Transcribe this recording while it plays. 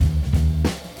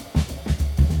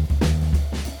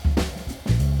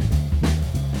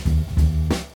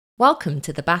Welcome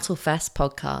to the Battlefest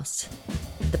podcast,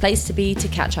 the place to be to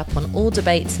catch up on all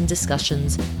debates and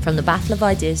discussions from the Battle of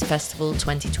Ideas Festival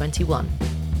 2021.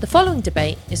 The following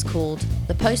debate is called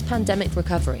The Post-Pandemic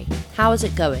Recovery, How is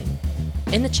it going?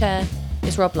 In the chair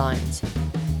is Rob Lyons.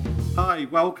 Hi,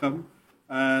 welcome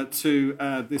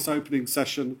to this opening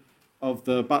session of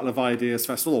the Battle of Ideas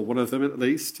Festival, or one of them at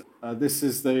least. This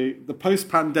is the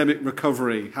Post-Pandemic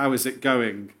Recovery, How is it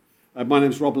going? My name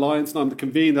is Rob Lyons and I'm the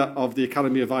convener of the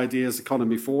Academy of Ideas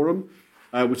Economy Forum,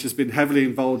 which has been heavily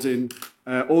involved in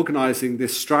organising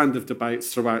this strand of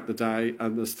debates throughout the day.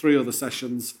 And there's three other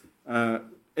sessions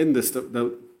in this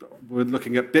that we're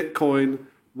looking at Bitcoin,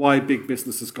 why big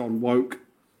business has gone woke,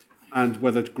 and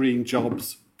whether green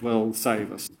jobs will save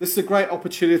us. This is a great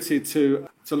opportunity to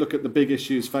look at the big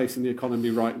issues facing the economy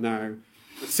right now.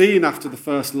 Seen after the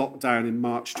first lockdown in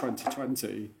March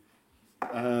 2020,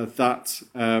 that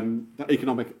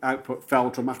economic output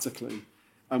fell dramatically,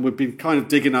 and we've been kind of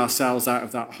digging ourselves out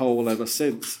of that hole ever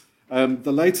since.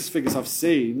 The latest figures I've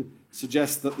seen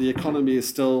suggest that the economy is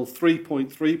still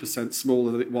 3.3%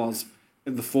 smaller than it was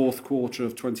in the fourth quarter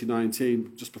of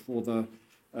 2019, just before the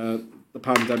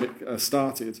pandemic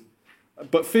started.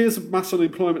 But fears of mass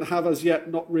unemployment have as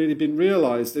yet not really been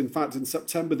realised. In fact, in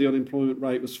September, the unemployment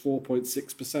rate was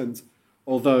 4.6%,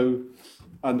 although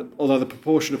the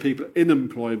proportion of people in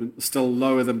employment is still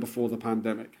lower than before the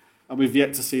pandemic, and we've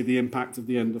yet to see the impact of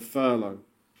the end of furlough.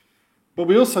 But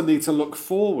we also need to look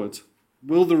forward.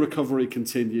 Will the recovery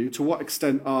continue? To what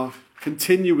extent are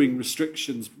continuing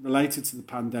restrictions related to the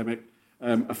pandemic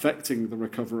affecting the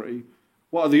recovery?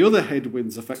 What are the other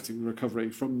headwinds affecting the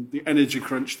recovery, from the energy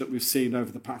crunch that we've seen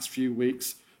over the past few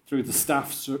weeks through the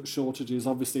staff shortages,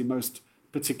 obviously most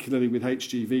particularly with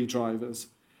HGV drivers?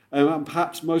 And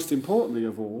perhaps most importantly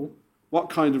of all, what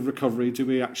kind of recovery do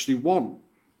we actually want?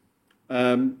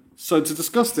 So to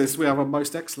discuss this, we have a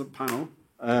most excellent panel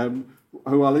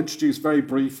who I'll introduce very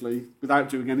briefly without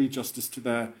doing any justice to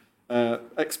their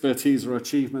expertise or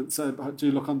achievements.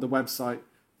 Do look on the website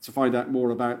to find out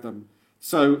more about them.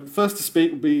 So first to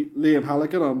speak will be Liam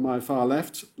Halligan on my far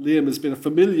left. Liam has been a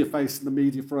familiar face in the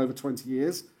media for over 20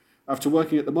 years. After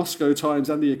working at the Moscow Times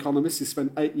and The Economist, he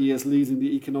spent 8 years leading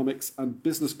the economics and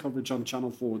business coverage on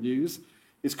Channel 4 News.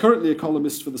 He's currently a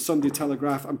columnist for the Sunday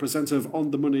Telegraph and presenter of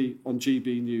On the Money on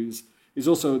GB News. He's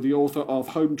also the author of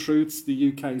Home Truths,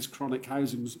 the UK's Chronic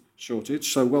Housing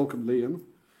Shortage. So welcome, Liam.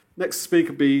 Next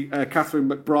speaker will be Catherine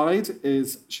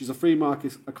McBride. She's a free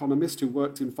market economist who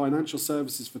worked in financial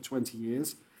services for 20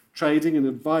 years, trading and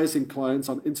advising clients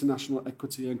on international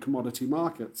equity and commodity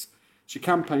markets. She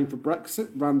campaigned for Brexit,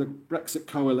 ran the Brexit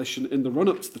coalition in the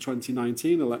run-up to the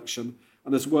 2019 election,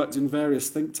 and has worked in various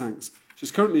think tanks.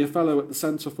 She's currently a fellow at the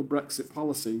Centre for Brexit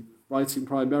Policy, writing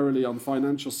primarily on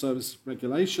financial service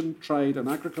regulation, trade and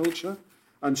agriculture,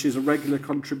 and she's a regular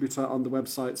contributor on the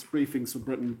websites Briefings for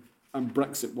Britain and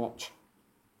Brexit Watch.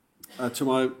 To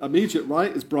my immediate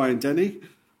right is Brian Denny.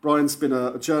 Brian's been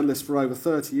a journalist for over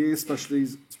 30 years,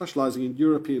 specialising in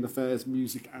European affairs,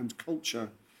 music and culture.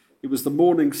 He was the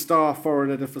Morning Star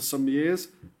foreign editor for some years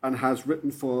and has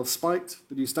written for Spiked,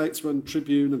 The New Statesman,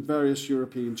 Tribune and various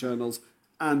European journals,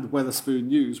 and Wetherspoon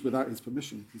News without his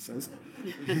permission, he says.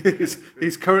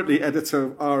 He's currently editor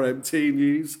of RMT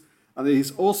News, and he's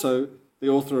also the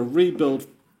author of Rebuild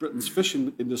Britain's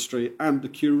Fishing Industry and the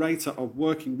curator of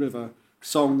Working River,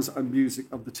 Songs and Music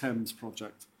of the Thames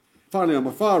Project. Finally, on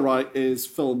my far right is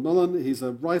Phil Mullen. He's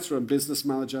a writer and business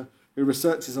manager who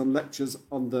researches and lectures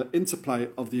on the interplay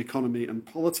of the economy and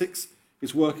politics.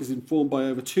 His work is informed by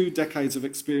over 2 decades of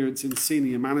experience in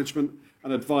senior management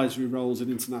and advisory roles in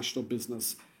international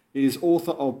business. He is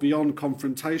author of Beyond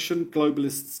Confrontation,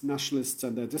 Globalists, Nationalists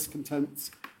and Their Discontents,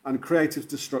 and Creative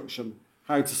Destruction,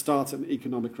 How to Start an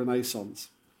Economic Renaissance.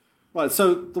 Right,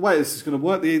 so the way this is going to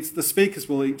work, the speakers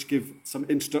will each give some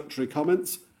introductory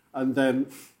comments, and then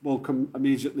we'll come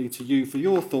immediately to you for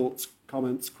your thoughts,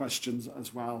 comments, questions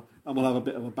as well, and we'll have a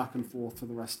bit of a back and forth for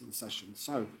the rest of the session.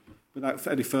 So, without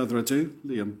any further ado,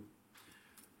 Liam.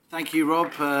 Thank you,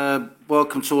 Rob.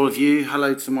 Welcome to all of you.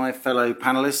 Hello to my fellow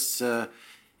panellists.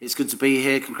 It's good to be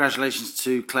here. Congratulations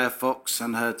to Claire Fox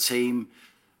and her team.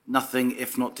 Nothing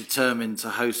if not determined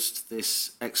to host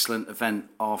this excellent event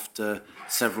after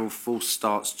several false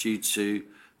starts due to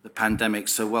the pandemic.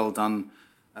 So well done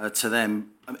to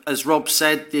them. As Rob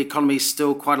said, the economy is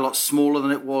still quite a lot smaller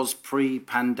than it was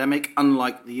pre-pandemic,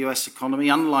 unlike the US economy,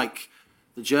 unlike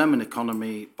the German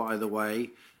economy, by the way.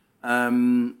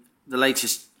 The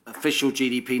latest official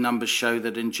GDP numbers show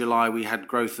that in July we had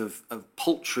growth of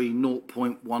paltry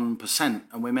 0.1%,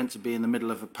 and we're meant to be in the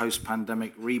middle of a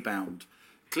post-pandemic rebound.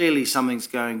 Clearly something's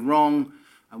going wrong,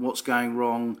 and what's going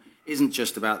wrong isn't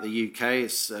just about the UK,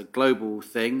 it's a global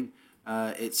thing.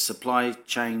 It's supply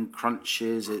chain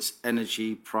crunches, it's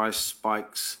energy price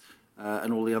spikes,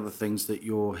 and all the other things that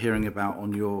you're hearing about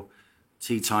on your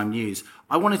Tea Time News.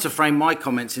 I wanted to frame my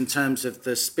comments in terms of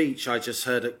the speech I just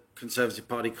heard at Conservative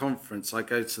Party conference. I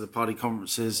go to the party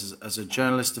conferences as a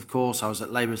journalist, of course. I was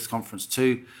at Labour's conference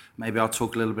too. Maybe I'll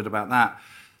talk a little bit about that.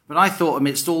 But I thought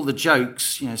amidst all the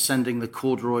jokes, sending the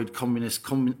corduroyed communist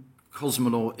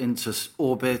cosmonaut into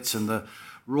orbit and the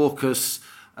raucous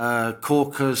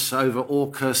caucus over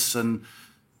AUKUS, and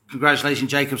congratulations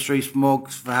Jacob Rees-Mogg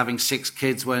for having 6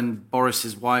 kids when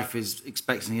Boris's wife is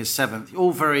expecting his 7th.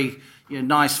 All very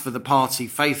nice for the party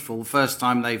faithful. First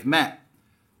time they've met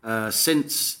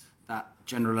since that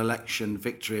general election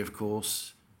victory, of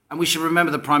course. And we should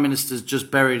remember the Prime Minister's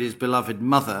just buried his beloved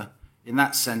mother. In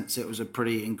that sense, it was a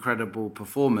pretty incredible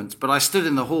performance. But I stood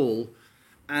in the hall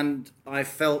and I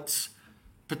felt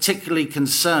particularly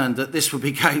concerned that this would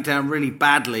be going down really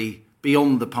badly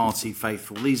beyond the party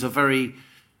faithful. These are very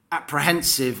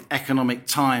apprehensive economic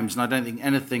times, and I don't think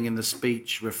anything in the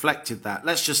speech reflected that.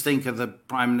 Let's just think of the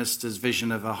Prime Minister's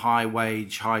vision of a high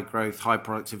wage, high growth, high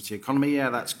productivity economy. Yeah,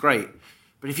 that's great.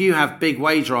 But if you have big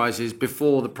wage rises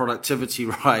before the productivity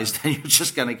rise, then you're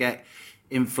just going to get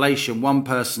inflation. One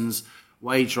person's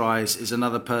wage rise is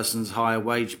another person's higher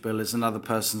wage bill, is another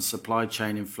person's supply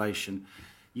chain inflation.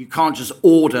 You can't just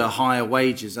order higher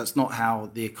wages. That's not how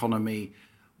the economy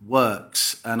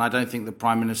works. And I don't think the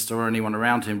Prime Minister or anyone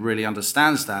around him really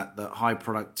understands that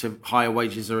higher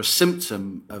wages are a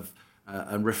symptom of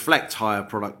and reflect higher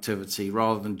productivity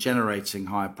rather than generating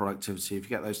higher productivity. If you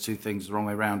get those two things the wrong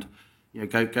way around,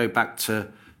 go back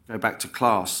to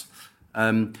class.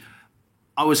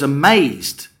 I was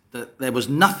amazed that there was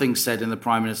nothing said in the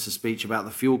Prime Minister's speech about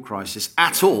the fuel crisis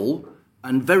at all,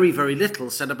 and very, very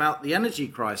little said about the energy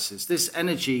crisis. This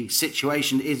energy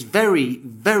situation is very,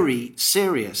 very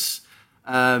serious.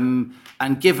 And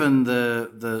given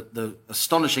the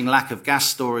astonishing lack of gas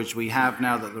storage we have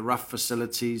now that the Rough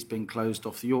facility's been closed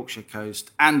off the Yorkshire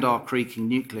coast and our creaking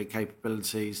nuclear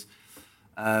capabilities,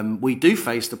 we do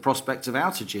face the prospect of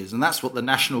outages. And that's what the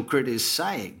National Grid is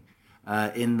saying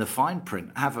in the fine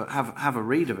print. Have a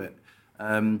read of it.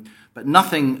 But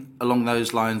nothing along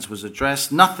those lines was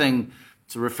addressed, nothing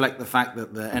to reflect the fact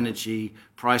that the energy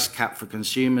price cap for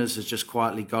consumers has just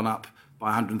quietly gone up by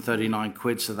 139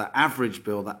 quid. So the average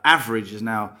bill, the average is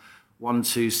now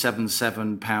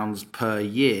 £1,277 per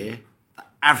year, the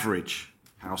average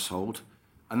household.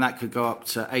 And that could go up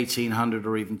to £1,800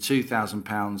 or even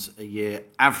 £2,000 a year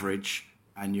average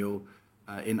annual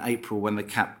in April when the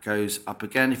cap goes up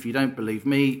again. If you don't believe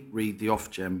me, read the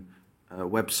Ofgem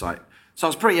website. So I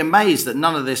was pretty amazed that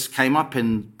none of this came up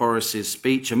in Boris's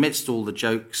speech amidst all the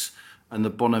jokes and the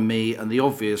bonhomie and the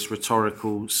obvious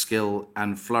rhetorical skill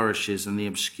and flourishes and the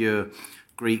obscure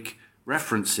Greek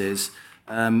references.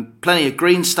 Plenty of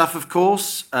green stuff, of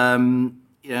course. I'm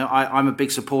a big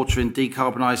supporter in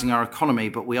decarbonising our economy,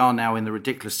 but we are now in the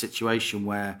ridiculous situation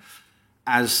where,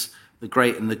 as the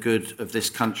great and the good of this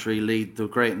country lead the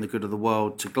great and the good of the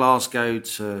world to Glasgow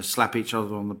to slap each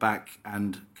other on the back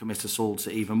and commit us all to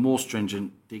even more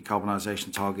stringent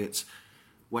decarbonisation targets,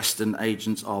 Western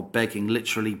agents are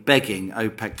literally begging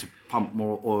OPEC to pump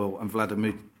more oil and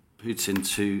Vladimir Putin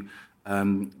to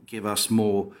give us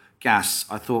more gas.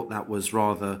 I thought that was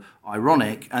rather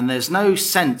ironic. And there's no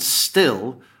sense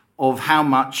still of how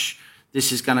much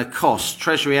this is going to cost.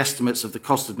 Treasury estimates of the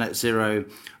cost of net zero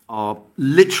are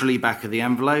literally back of the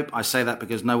envelope. I say that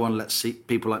because no one lets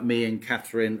people like me and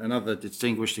Catherine and other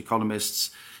distinguished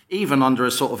economists, even under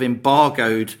a sort of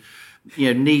embargoed,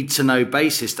 need-to-know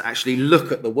basis, to actually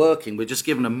look at the working. We're just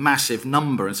given a massive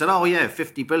number and said, oh yeah,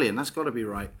 50 billion, that's got to be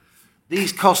right.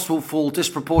 These costs will fall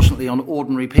disproportionately on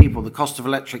ordinary people. The cost of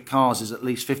electric cars is at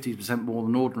least 50% more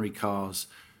than ordinary cars.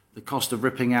 The cost of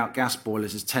ripping out gas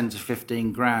boilers is 10 to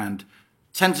 15 grand.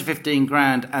 10 to 15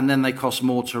 grand, and then they cost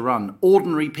more to run.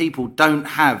 Ordinary people don't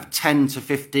have 10 to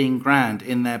 15 grand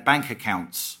in their bank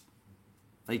accounts.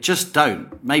 They just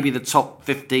don't. Maybe the top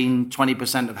 15,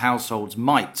 20% of households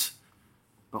might,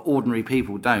 but ordinary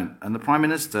people don't. And the Prime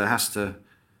Minister has to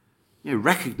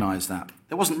recognise that.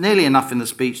 There wasn't nearly enough in the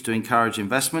speech to encourage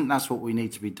investment. That's what we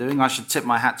need to be doing. I should tip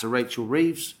my hat to Rachel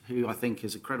Reeves, who I think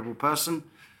is a credible person.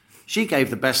 She gave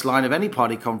the best line of any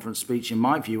party conference speech, in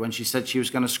my view, when she said she was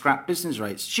going to scrap business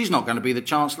rates. She's not going to be the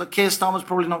Chancellor. Keir Starmer's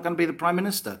probably not going to be the Prime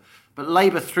Minister. But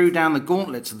Labour threw down the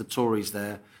gauntlet to the Tories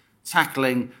there,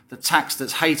 tackling the tax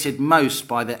that's hated most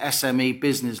by the SME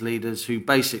business leaders who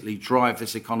basically drive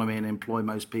this economy and employ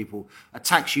most people. A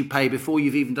tax you pay before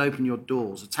you've even opened your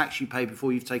doors. A tax you pay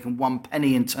before you've taken 1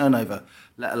 penny in turnover,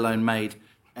 let alone made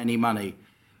any money.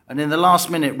 And in the last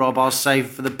minute, Rob, I'll say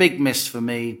for the big miss for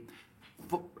me,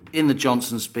 in the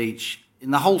Johnson speech,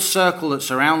 in the whole circle that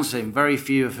surrounds him, very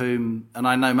few of whom, and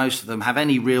I know most of them, have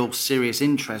any real serious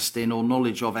interest in or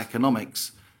knowledge of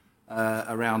economics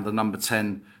around the number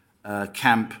 10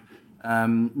 camp.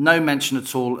 No mention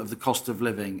at all of the cost of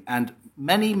living. And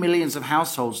many millions of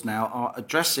households now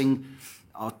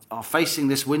are facing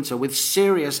this winter with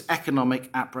serious economic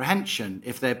apprehension.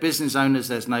 If they're business owners,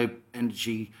 there's no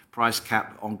energy price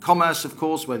cap on commerce, of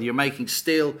course, whether you're making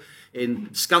steel in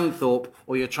Scunthorpe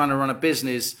or you're trying to run a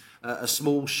business, a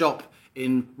small shop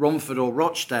in Romford or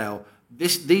Rochdale.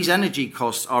 These energy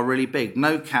costs are really big.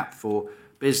 No cap for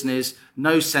business,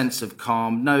 no sense of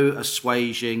calm, no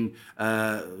assuaging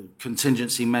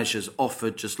contingency measures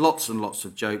offered, just lots and lots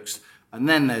of jokes. And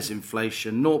then there's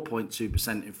inflation,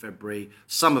 0.2% in February.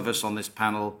 Some of us on this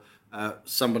panel,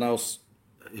 someone else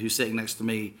who's sitting next to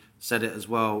me said it as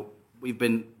well. We've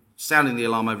been sounding the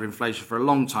alarm over inflation for a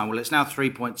long time. Well, it's now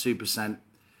 3.2%.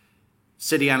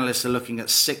 City analysts are looking at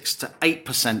 6 to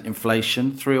 8%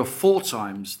 inflation, 3 or 4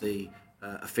 times the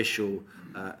official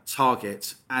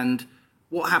target. And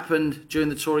what happened during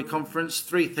the Tory conference?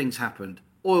 3 things happened.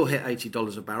 Oil hit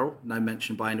 $80 a barrel, no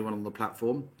mention by anyone on the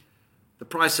platform. The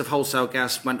price of wholesale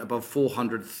gas went above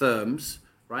 400 therms,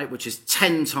 right, which is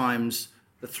 10 times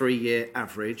the 3-year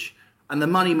average. And the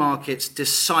money markets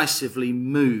decisively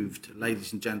moved,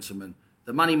 ladies and gentlemen.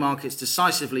 The money markets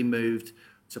decisively moved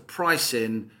to price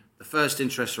in the first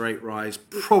interest rate rise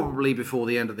probably before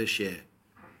the end of this year.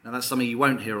 Now, that's something you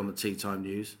won't hear on the Tea Time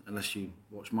News unless you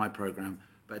watch my programme,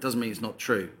 but it doesn't mean it's not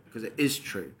true, because it is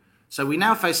true. So we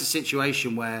now face a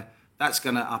situation where that's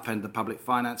going to upend the public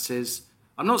finances.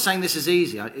 I'm not saying this is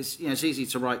easy. It's easy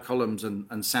to write columns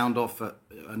and sound off at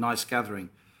a nice gathering.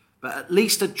 But at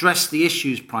least address the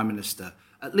issues, Prime Minister.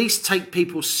 At least take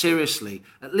people seriously.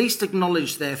 At least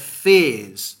acknowledge their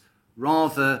fears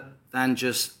rather than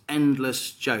just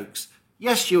endless jokes.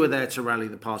 Yes, you were there to rally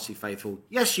the party faithful.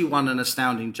 Yes, you won an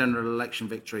astounding general election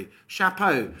victory.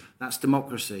 Chapeau, that's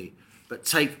democracy. But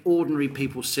take ordinary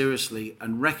people seriously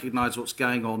and recognise what's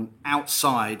going on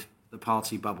outside the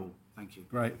party bubble. Thank you.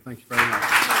 Great, thank you very much.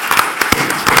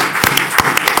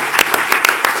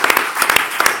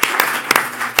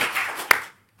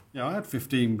 Yeah, I had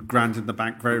 15 grand in the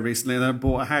bank very recently and I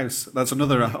bought a house. That's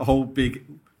another whole big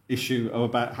issue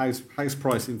about house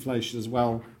price inflation as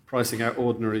well, pricing out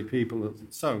ordinary people.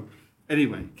 So,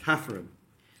 anyway, Catherine.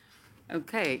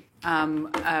 Okay,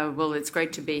 well, it's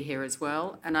great to be here as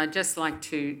well. And I'd just like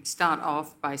to start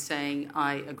off by saying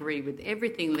I agree with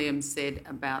everything Liam said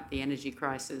about the energy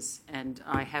crisis, and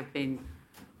I have been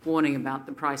warning about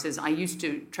the prices. I used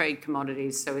to trade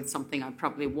commodities, so it's something I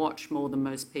probably watch more than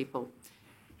most people.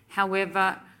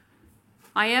 However,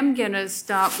 I am going to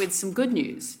start with some good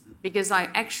news, because I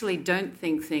actually don't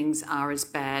think things are as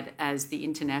bad as the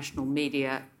international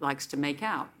media likes to make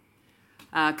out.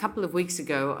 A couple of weeks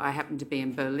ago, I happened to be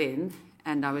in Berlin,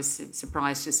 and I was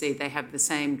surprised to see they have the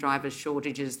same driver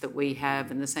shortages that we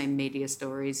have and the same media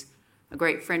stories. A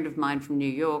great friend of mine from New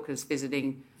York was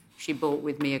visiting. She bought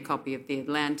with me a copy of The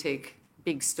Atlantic,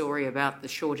 big story about the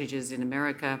shortages in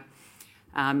America.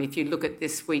 If you look at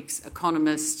this week's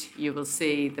Economist, you will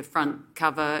see the front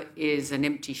cover is an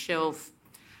empty shelf.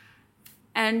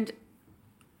 And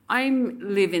I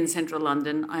live in central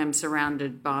London. I am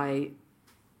surrounded by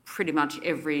pretty much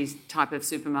every type of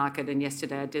supermarket, and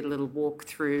yesterday I did a little walk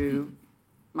through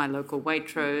my local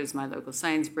Waitrose, my local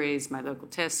Sainsbury's, my local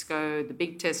Tesco, the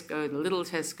big Tesco, the little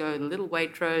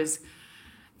Waitrose.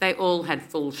 They all had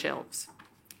full shelves.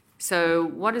 So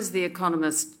what is The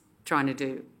Economist trying to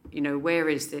do? Where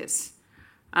is this?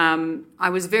 I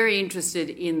was very interested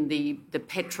in the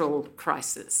petrol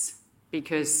crisis,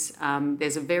 because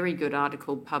there's a very good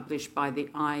article published by the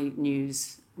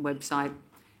iNews website,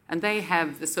 and they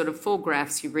have the sort of 4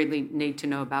 graphs you really need to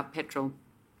know about petrol.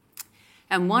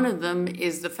 And one of them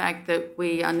is the fact that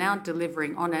we are now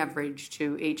delivering, on average,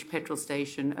 to each petrol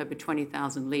station over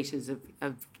 20,000 litres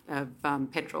of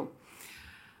petrol.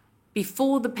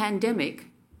 Before the pandemic,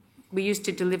 we used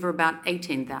to deliver about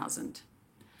 18,000.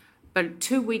 But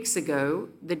 2 weeks ago,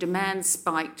 the demand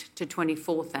spiked to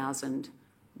 24,000.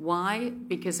 Why?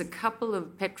 Because a couple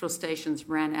of petrol stations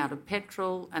ran out of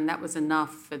petrol, and that was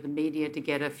enough for the media to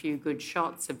get a few good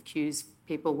shots of queues,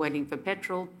 people waiting for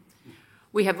petrol.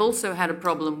 We have also had a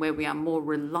problem where we are more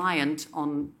reliant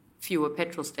on fewer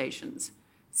petrol stations.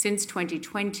 Since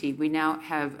 2020, we now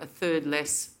have a third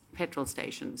less petrol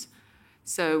stations.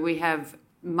 So we have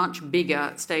much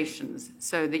bigger stations,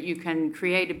 so that you can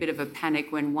create a bit of a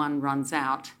panic when one runs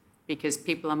out, because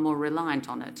people are more reliant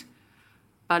on it.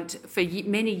 But for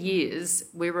many years,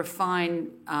 we refine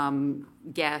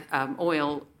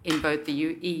oil in both the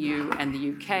EU and the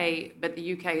UK, but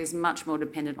the UK is much more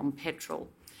dependent on petrol,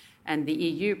 and the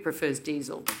EU prefers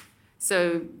diesel.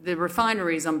 So the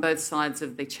refineries on both sides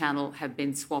of the channel have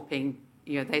been swapping.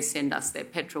 They send us their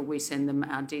petrol, we send them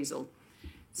our diesel.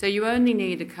 So you only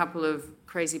need a couple of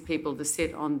crazy people to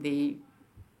sit on the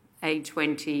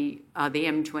A20, the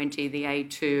M20, the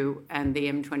A2, and the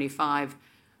M25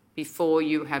 before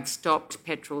you have stopped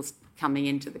petrol coming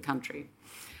into the country.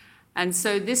 And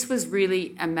so this was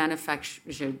really a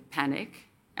manufactured panic.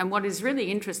 And what is really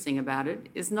interesting about it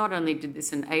is not only did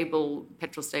this enable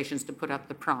petrol stations to put up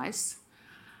the price,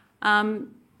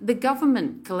 the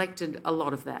government collected a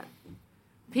lot of that.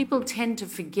 People tend to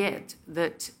forget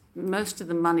that most of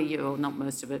the money, or not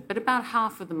most of it, but about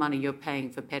half of the money you're paying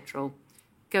for petrol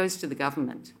goes to the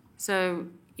government. So,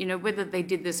 whether they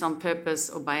did this on purpose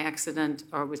or by accident,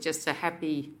 or it was just a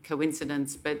happy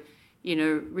coincidence, but,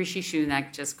 Rishi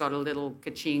Sunak just got a little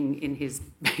ka-ching in his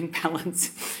bank balance.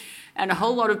 And a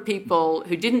whole lot of people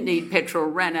who didn't need petrol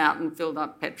ran out and filled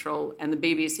up petrol, and the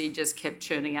BBC just kept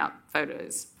churning out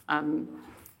photos. I'm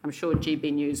sure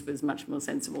GB News was much more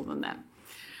sensible than that.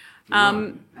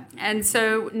 And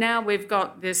so now we've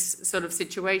got this sort of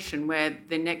situation where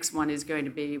the next one is going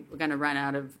to be, we're going to run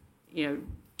out of,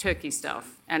 Turkey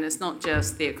stuff. And it's not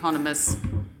just The Economist.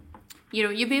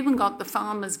 You've even got the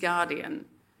Farmer's Guardian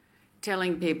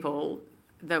telling people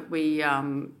that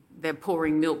they're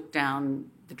pouring milk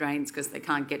down the drains because they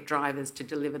can't get drivers to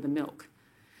deliver the milk.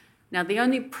 Now, the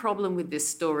only problem with this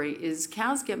story is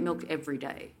cows get milked every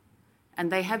day,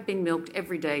 and they have been milked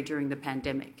every day during the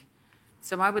pandemic.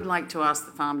 So I would like to ask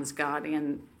the Farmer's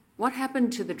Guardian, what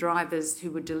happened to the drivers who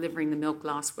were delivering the milk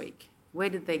last week? Where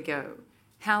did they go?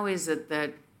 How is it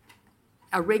that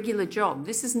a regular job,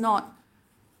 this is not,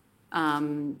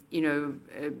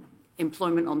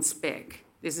 employment on spec.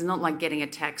 This is not like getting a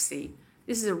taxi.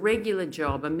 This is a regular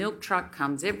job. A milk truck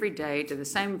comes every day to the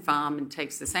same farm and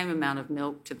takes the same amount of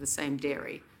milk to the same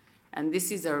dairy. And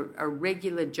this is a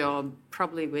regular job,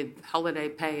 probably with holiday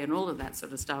pay and all of that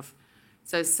sort of stuff.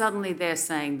 So suddenly they're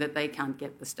saying that they can't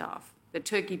get the staff. The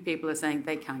Turkey people are saying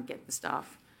they can't get the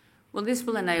staff. Well, this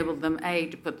will enable them, A,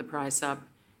 to put the price up,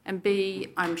 and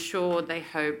B, I'm sure they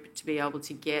hope to be able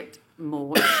to get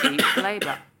more cheap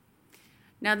labour.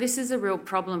 Now, this is a real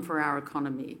problem for our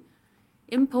economy.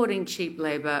 Importing cheap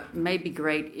labour may be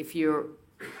great if you're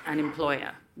an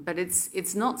employer, but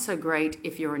it's not so great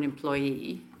if you're an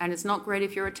employee, and it's not great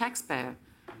if you're a taxpayer.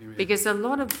 Because a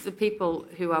lot of the people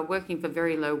who are working for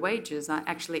very low wages are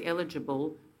actually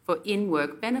eligible for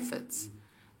in-work benefits.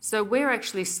 So we're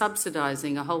actually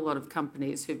subsidising a whole lot of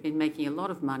companies who've been making a lot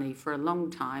of money for a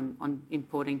long time on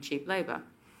importing cheap labour.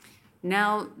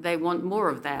 Now they want more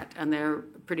of that, and they're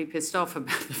pretty pissed off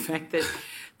about the fact that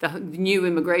the new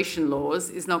immigration laws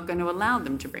is not going to allow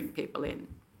them to bring people in.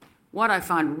 What I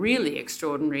find really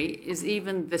extraordinary is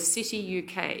even the City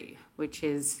UK, which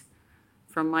is,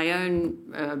 from my own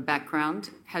background,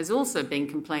 has also been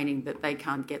complaining that they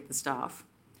can't get the staff.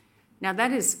 Now,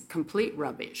 that is complete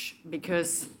rubbish,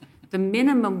 because the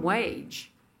minimum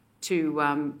wage to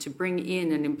bring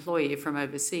in an employee from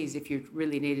overseas, if you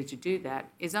really needed to do that,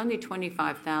 is only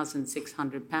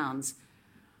 £25,600.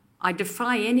 I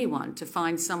defy anyone to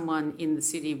find someone in the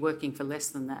city working for less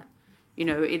than that.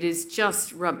 It is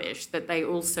just rubbish that they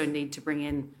also need to bring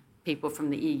in people from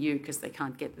the EU because they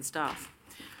can't get the staff.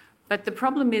 But the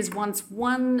problem is, once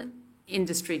one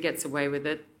industry gets away with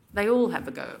it, they all have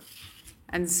a go.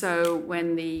 And so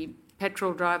when the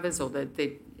petrol drivers or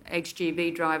the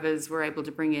HGV drivers were able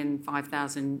to bring in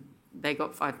 5,000, they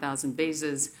got 5,000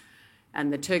 visas,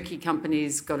 and the Turkey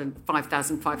companies got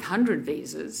 5,500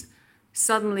 visas,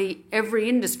 suddenly every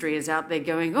industry is out there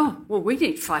going, oh, well, we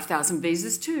need 5,000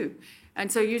 visas too.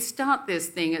 And so you start this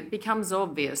thing, it becomes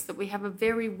obvious that we have a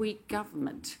very weak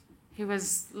government who,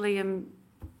 as Liam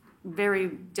very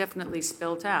definitely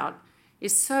spelt out,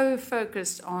 is so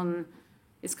focused on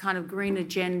its kind of green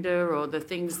agenda or the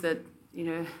things that,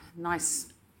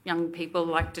 nice young people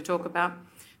like to talk about,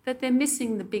 that they're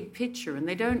missing the big picture, and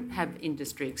they don't have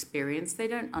industry experience. They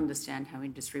don't understand how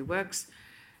industry works.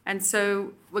 And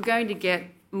so we're going to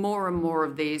get more and more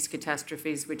of these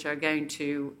catastrophes, which are going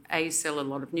to, A, sell a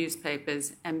lot of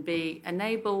newspapers, and B,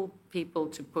 enable people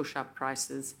to push up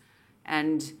prices.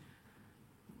 And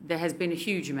there has been a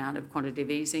huge amount of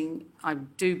quantitative easing. I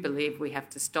do believe we have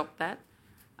to stop that.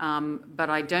 But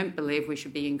I don't believe we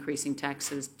should be increasing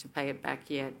taxes to pay it back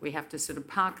yet. We have to sort of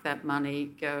park that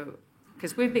money,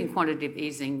 because we've been quantitative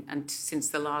easing since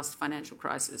the last financial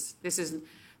crisis.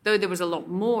 Though there was a lot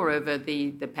more over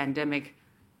the pandemic,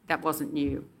 that wasn't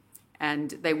new.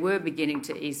 And they were beginning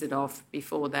to ease it off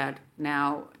before that.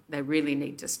 Now they really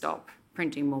need to stop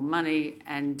printing more money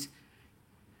and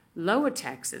lower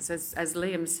taxes. As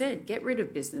Liam said, get rid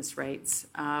of business rates.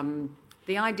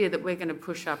 The idea that we're going to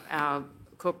push up our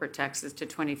corporate taxes to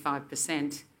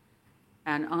 25%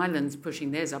 and Ireland's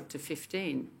pushing theirs up to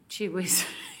 15%. Gee whiz,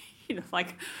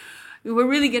 we were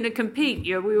really going to compete.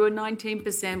 We were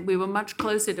 19%. We were much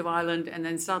closer to Ireland, and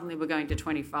then suddenly we're going to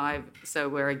 25%. So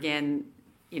we're again,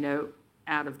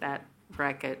 out of that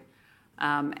bracket.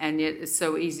 And yet it's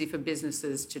so easy for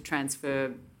businesses to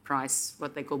transfer price,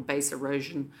 what they call base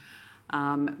erosion,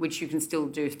 which you can still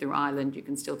do through Ireland. You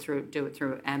can still do it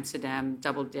through Amsterdam,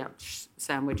 double Dutch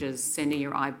sandwiches, sending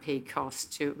your IP costs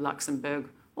to Luxembourg.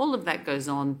 All of that goes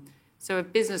on. So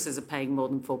if businesses are paying more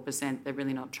than 4%, they're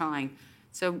really not trying.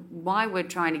 So why we're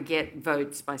trying to get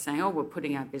votes by saying, we're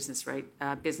putting our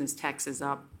business taxes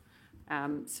up.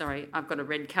 Sorry, I've got a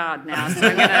red card now, so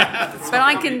but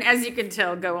I can, as you can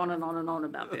tell, go on and on and on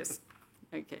about this.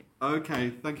 Okay. Okay,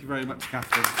 thank you very much,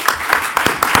 Catherine.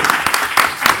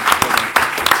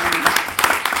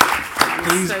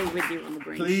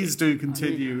 Please do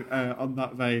continue on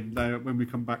that vein when we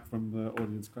come back from the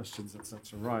audience questions,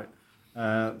 etc. Right.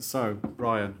 So,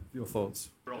 Brian, your thoughts?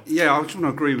 Yeah, I just want to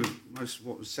agree with most of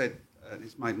what was said.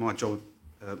 It's made my job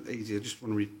easier. Just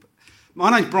want to read. My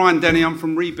name's Brian Denny. I'm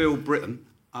from Rebuild Britain.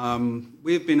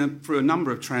 We've been through a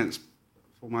number of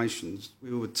transformations.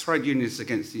 We were trade unionists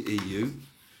against the EU.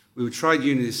 We were trade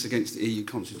unionists against the EU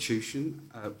constitution.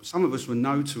 Some of us were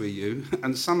no to EU,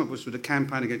 and some of us were the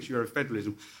campaign against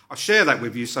Eurofederalism. I share that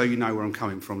with you so you know where I'm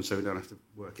coming from, so we don't have to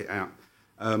work it out.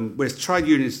 We're trade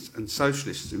unionists and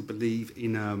socialists who believe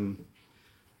in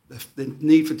the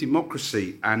need for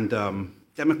democracy and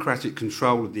democratic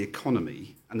control of the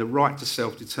economy and the right to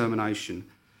self-determination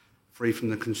free from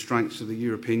the constraints of the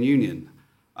European Union.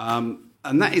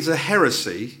 And that is a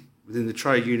heresy within the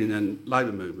trade union and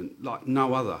labour movement like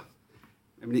no other.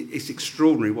 I mean, it's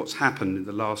extraordinary what's happened in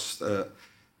the last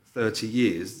 30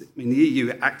 years. I mean, the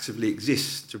EU actively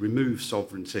exists to remove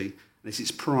sovereignty, and it's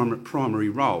its primary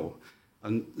role,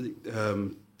 and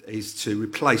is to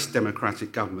replace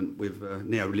democratic government with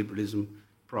neoliberalism,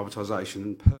 privatisation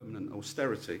and permanent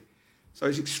austerity. So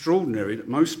it's extraordinary that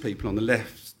most people on the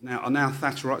left are now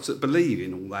Thatcherites that believe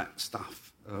in all that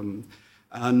stuff.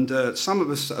 And some of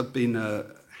us have been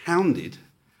hounded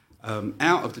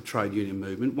out of the trade union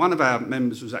movement. One of our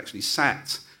members was actually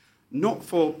sacked, not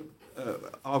for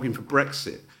arguing for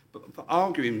Brexit, but for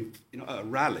arguing at a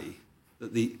rally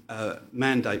that the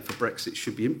mandate for Brexit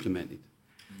should be implemented.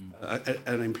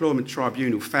 An employment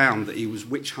tribunal found that he was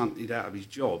witch hunted out of his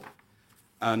job.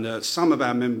 And some of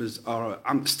our members are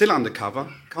still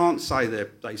undercover, can't say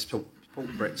they support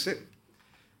Brexit.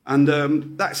 And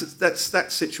that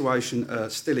situation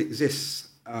still exists.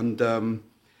 And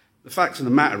the fact of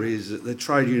the matter is that the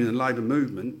trade union and labour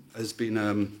movement has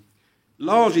been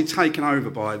largely taken over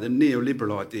by the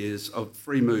neoliberal ideas of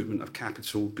free movement of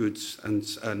capital, goods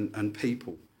and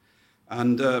people.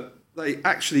 And they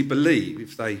actually believe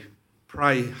if they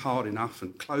pray hard enough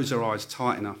and close their eyes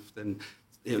tight enough, then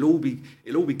it'll all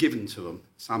be given to them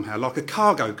somehow, like a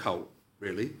cargo cult,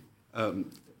 really,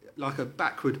 like a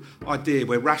backward idea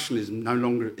where rationalism no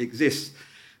longer exists.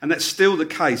 And that's still the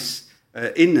case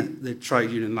in the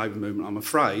trade union and labour movement, I'm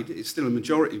afraid. It's still a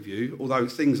majority view, although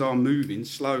things are moving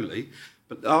slowly.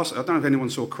 But I don't know if anyone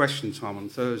saw Question Time on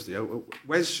Thursday.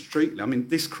 Wes Streetley, I mean,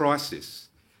 this crisis,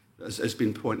 as has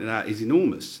been pointed out, is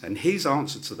enormous. And his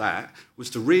answer to that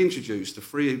was to reintroduce the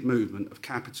free movement of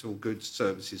capital, goods,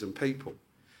 services and people,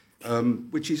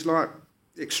 which is like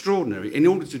extraordinary, in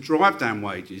order to drive down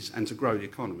wages and to grow the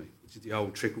economy, which is the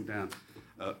old trickle-down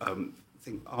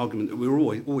argument that we're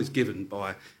always given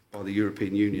by the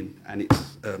European Union and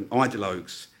its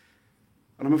ideologues.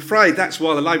 And I'm afraid that's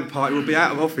why the Labour Party will be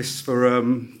out of office for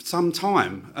some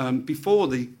time. Before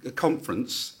the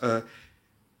conference,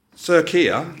 Sir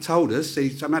Keir told us,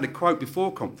 he made a quote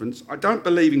before conference, "I don't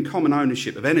believe in common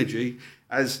ownership of energy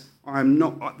as I'm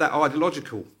not that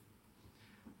ideological."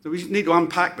 So we need to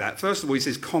unpack that. First of all, he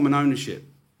says common ownership.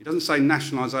 He doesn't say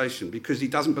nationalisation because he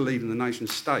doesn't believe in the nation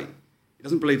state. He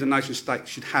doesn't believe the nation state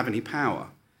should have any power.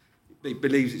 He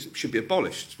believes it should be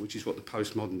abolished, which is what the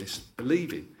postmodernists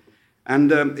believe in.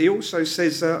 And he also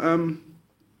says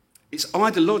it's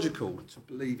ideological to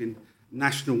believe in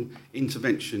national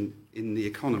intervention in the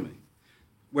economy,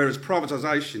 whereas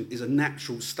privatisation is a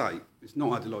natural state. It's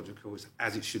not ideological, it's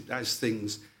as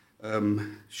things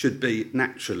should be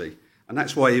naturally. And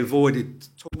that's why he avoided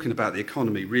talking about the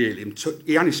economy, really.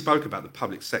 He only spoke about the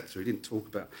public sector. He didn't talk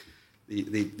about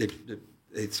the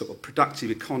sort of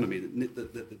productive economy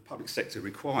that the public sector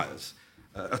requires.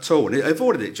 at all. And it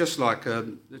avoided it, just like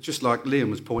Liam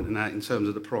was pointing out in terms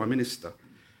of the Prime Minister.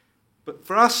 But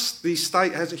for us, the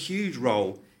state has a huge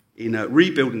role in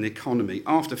rebuilding the economy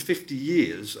after 50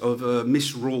 years of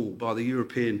misrule by the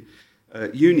European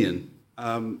Union.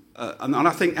 And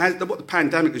I think what the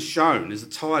pandemic has shown is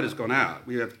the tide has gone out.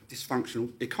 We have a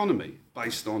dysfunctional economy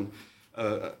based on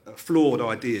flawed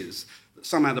ideas that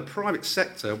somehow the private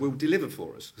sector will deliver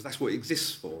for us, because that's what it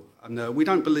exists for. And we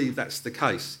don't believe that's the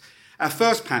case. Our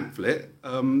first pamphlet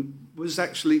was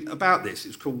actually about this.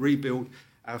 It's called Rebuild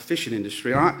Our Fishing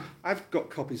Industry. I've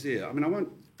got copies here. I mean, I won't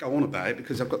go on about it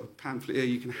because I've got the pamphlet here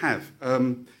you can have.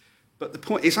 But the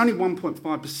point, it's only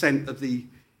 1.5% of the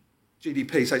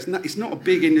GDP, so it's not a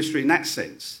big industry in that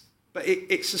sense. But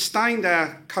it sustained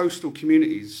our coastal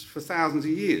communities for thousands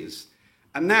of years.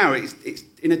 And now it's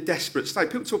in a desperate state.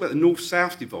 People talk about the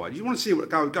north-south divide. You want to see what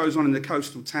goes on in the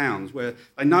coastal towns where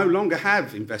they no longer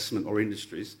have investment or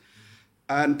industries,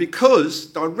 and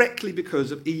directly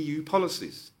because of EU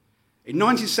policies. In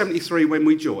 1973, when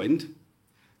we joined,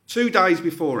 2 days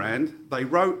beforehand, they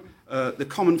wrote the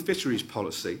Common Fisheries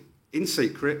Policy in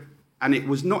secret, and it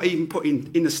was not even put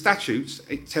in the statutes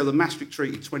until the Maastricht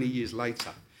Treaty 20 years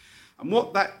later. And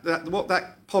what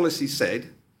that policy said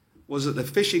was that the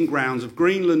fishing grounds of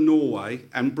Greenland, Norway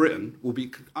and Britain will be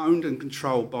owned and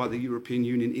controlled by the European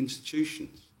Union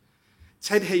institutions.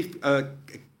 Ted Heath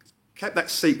kept that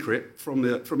secret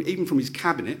even from his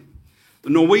cabinet. The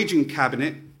Norwegian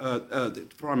cabinet, the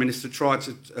Prime Minister tried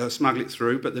to smuggle it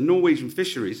through, but the Norwegian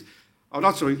fisheries, I'd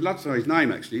love to know his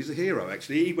name actually, he's a hero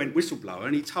actually. He went whistleblower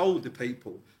and he told the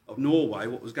people of Norway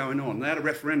what was going on. They had a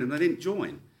referendum, they didn't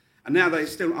join. And now they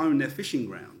still own their fishing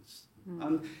grounds.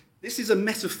 And this is a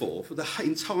metaphor for the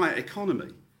entire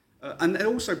economy. And they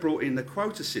also brought in the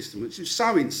quota system, which is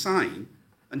so insane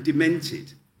and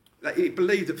demented that it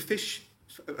believed that fish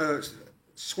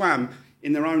swam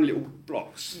in their own little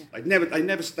blocks. Yeah. They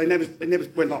never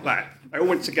went like that. They all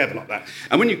went together like that.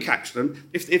 And when you catch them,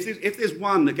 if there's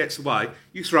one that gets away,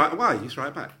 you throw it away, you throw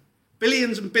it back.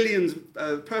 Billions and billions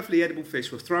of perfectly edible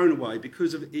fish were thrown away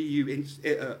because of EU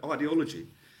ideology.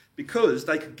 Because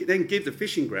they could then give the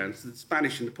fishing grounds to the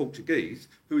Spanish and the Portuguese,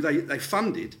 who they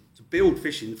funded to build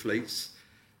fishing fleets,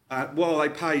 while they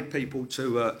paid people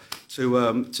to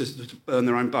burn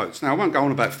their own boats. Now, I won't go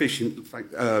on about fishing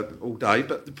all day,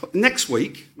 but next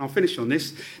week, and I'll finish on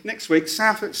this, next week,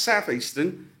 South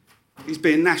Eastern is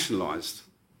being nationalised.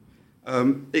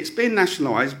 It's being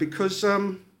nationalised because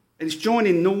it's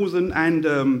joining Northern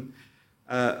and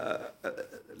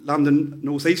London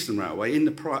North Eastern Railway in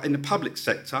the public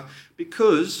sector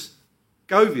because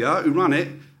Govia, who run it,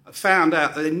 found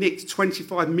out that they nicked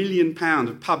 £25 million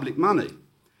of public money.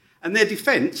 And their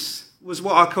defence was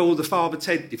what I call the Father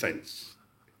Ted defence.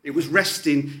 It was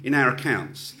resting in our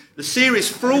accounts. The Serious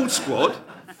Fraud Squad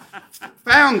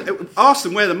asked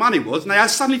them where the money was, and they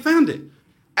suddenly found it.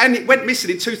 And it went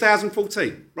missing in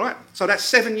 2014, right? So that's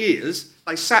 7 years.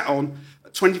 They sat on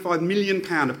 £25 million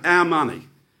of our money.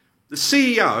 The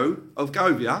CEO of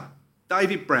Govia,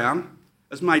 David Brown,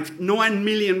 has made £9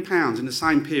 million in the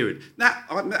same period.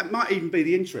 That might even be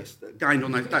the interest that gained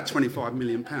on that £25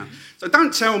 million. So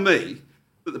don't tell me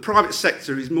that the private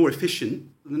sector is more efficient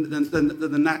than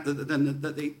the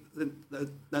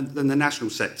national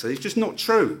sector. It's just not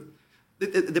true.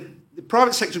 The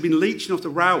private sector has been leeching off the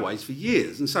railways for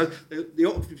years, and so the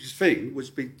obvious thing was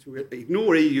to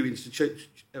ignore EU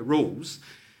rules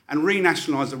and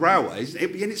renationalise the railways,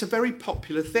 and it's a very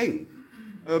popular thing.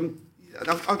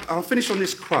 I'll finish on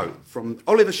this quote from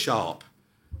Oliver Sharp.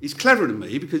 He's cleverer than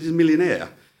me because he's a millionaire.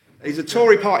 He's a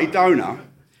Tory party donor,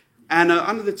 and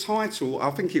under the title,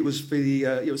 I think it was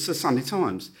the Sunday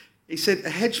Times, he said, a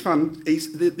hedge fund, this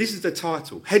is the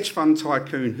title, hedge fund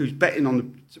tycoon who's betting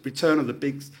on the return of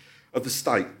the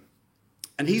state.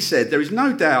 And he said, there is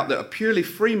no doubt that a purely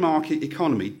free market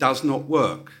economy does not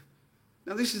work.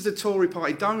 Now, this is the Tory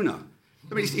party donor.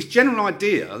 I mean, it's general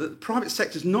idea that the private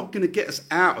sector is not going to get us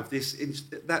out of this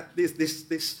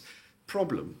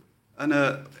problem. And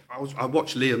I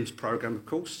watched Liam's programme, of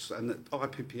course, and the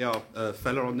IPPR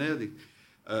fella on there, the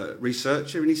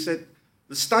researcher, and he said,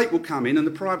 the state will come in and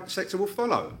the private sector will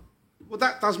follow. Well,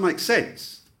 that does make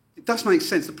sense. It does make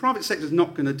sense. The private sector is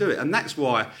not going to do it. And that's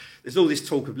why there's all this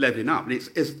talk of levelling up. And it's,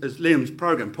 as Liam's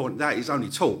programme pointed out, it's only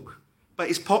talk. But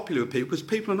it's popular with people because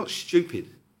people are not stupid.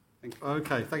 Thank you.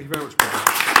 Okay, thank you very much, Bob.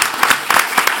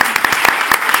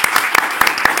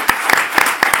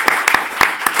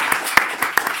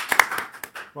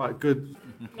 Right, good.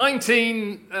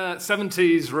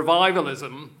 1970s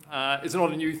revivalism is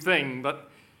not a new thing, but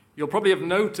you'll probably have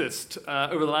noticed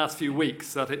over the last few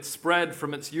weeks that it's spread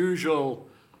from its usual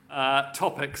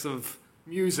topics of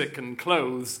music and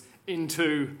clothes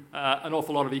into an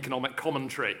awful lot of economic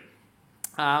commentary.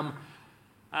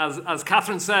 As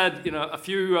Catherine said, a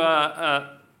few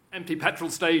empty petrol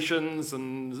stations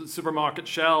and supermarket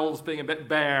shelves being a bit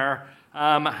bare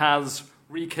has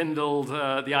rekindled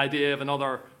the idea of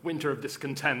another winter of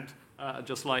discontent,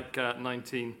 just like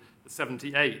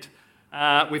 1978.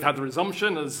 We've had the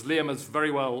resumption, as Liam has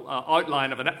very well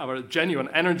outlined, of a genuine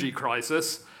energy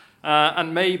crisis,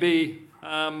 and maybe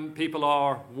people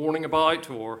are warning about,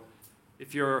 or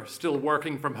if you're still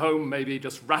working from home, maybe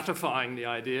just ratifying the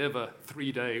idea of a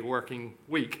 3-day working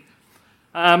week.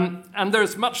 And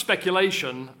there's much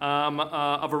speculation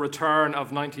of a return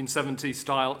of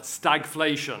 1970s-style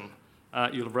stagflation,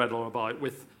 you'll have read all about,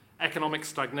 with economic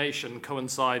stagnation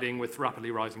coinciding with rapidly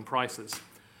rising prices.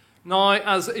 Now,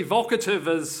 as evocative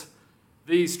as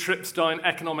these trips down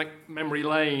economic memory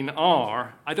lane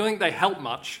are, I don't think they help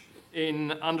much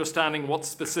in understanding what's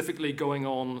specifically going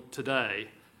on today.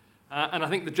 And I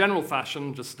think the general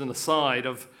fashion, just an aside,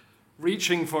 of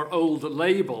reaching for old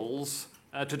labels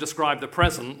to describe the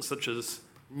present, such as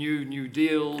New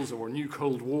Deals or New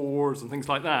Cold Wars and things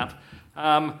like that,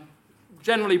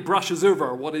 generally brushes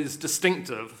over what is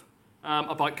distinctive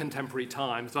about contemporary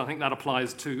times. And I think that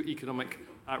applies to economic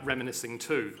reminiscing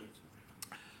too.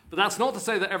 But that's not to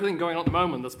say that everything going on at the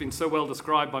moment that's been so well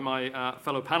described by my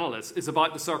fellow panelists is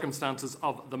about the circumstances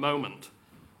of the moment.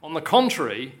 On the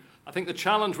contrary, I think the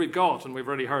challenge we've got, and we've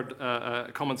already heard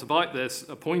comments about this,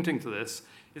 pointing to this,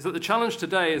 is that the challenge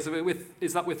today is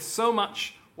that with so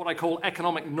much what I call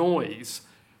economic noise,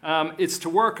 it's to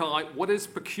work out what is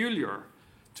peculiar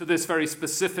to this very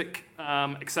specific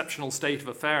exceptional state of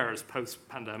affairs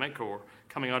post-pandemic or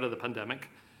coming out of the pandemic.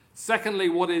 Secondly,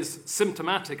 what is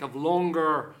symptomatic of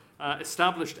longer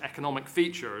established economic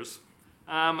features,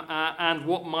 and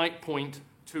what might point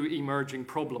to emerging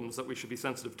problems that we should be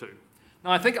sensitive to.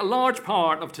 Now, I think a large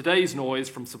part of today's noise,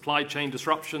 from supply chain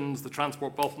disruptions, the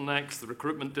transport bottlenecks, the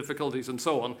recruitment difficulties, and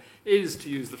so on, is, to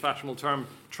use the fashionable term,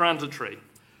 transitory.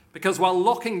 Because while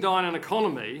locking down an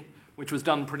economy, which was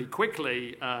done pretty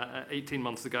quickly 18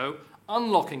 months ago,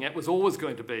 unlocking it was always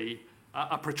going to be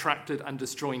a protracted and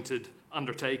disjointed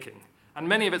undertaking. And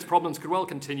many of its problems could well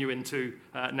continue into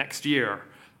next year.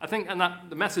 I think, and that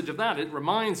the message of that, it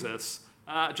reminds us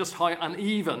just how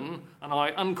uneven and how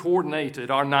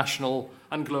uncoordinated our national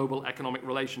and global economic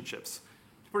relationships.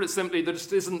 To put it simply, there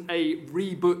just isn't a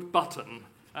reboot button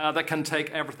that can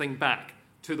take everything back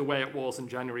to the way it was in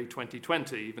January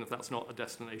 2020, even if that's not a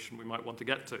destination we might want to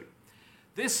get to.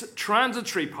 This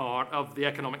transitory part of the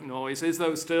economic noise is,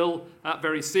 though, still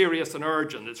very serious and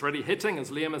urgent. It's already hitting,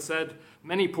 as Liam has said,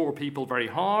 many poor people very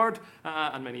hard,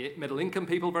 and many middle-income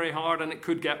people very hard, and it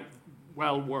could get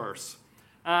well worse.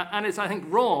 And it's, I think,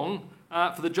 wrong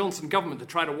for the Johnson government to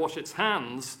try to wash its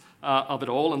hands of it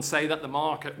all and say that the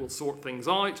market will sort things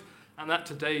out and that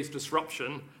today's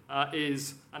disruption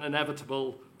is an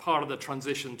inevitable part of the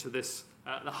transition to this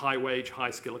the high-wage,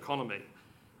 high-skill economy.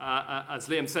 As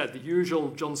Liam said, the usual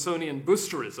Johnsonian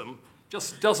boosterism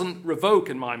just doesn't revoke,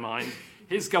 in my mind,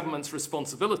 his government's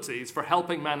responsibilities for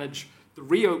helping manage the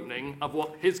reopening of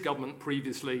what his government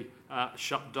previously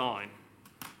shut down.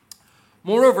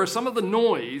 Moreover, some of the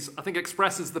noise, I think,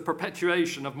 expresses the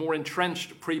perpetuation of more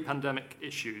entrenched pre-pandemic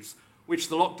issues, which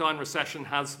the lockdown recession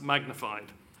has magnified,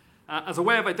 as a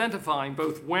way of identifying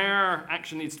both where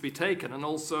action needs to be taken and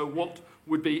also what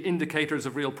would be indicators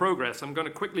of real progress. I'm going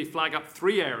to quickly flag up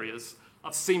 3 areas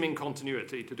of seeming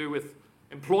continuity to do with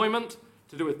employment,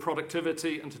 to do with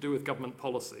productivity, and to do with government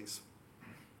policies.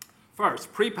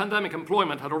 First, pre-pandemic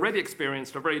employment had already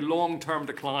experienced a very long-term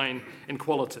decline in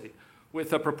quality,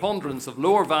 with a preponderance of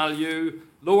lower value,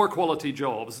 lower quality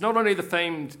jobs, not only the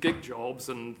famed gig jobs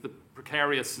and the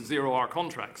precarious zero-hour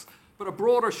contracts, but a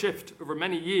broader shift over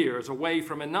many years away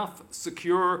from enough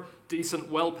secure, decent,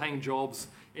 well-paying jobs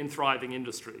in thriving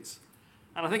industries.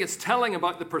 And I think it's telling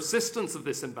about the persistence of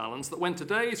this imbalance that when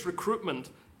today's recruitment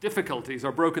difficulties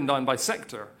are broken down by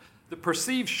sector, the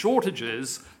perceived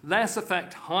shortages less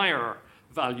affect higher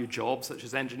value jobs such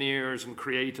as engineers and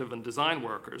creative and design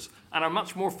workers, and are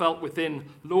much more felt within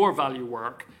lower value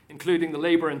work, including the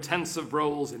labour-intensive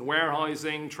roles in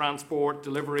warehousing, transport,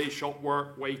 delivery, shop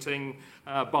work, waiting,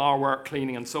 bar work,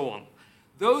 cleaning, and so on.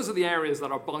 Those are the areas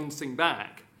that are bouncing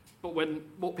back, but when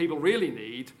what people really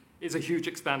need is a huge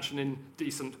expansion in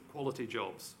decent quality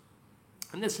jobs.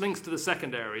 And this links to the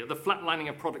second area, the flatlining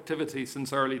of productivity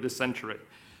since early this century.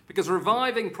 Because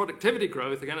reviving productivity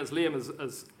growth, again, as Liam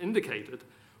has indicated,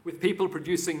 with people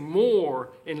producing more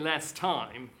in less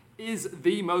time, is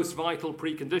the most vital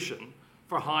precondition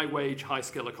for high-wage,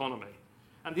 high-skill economy.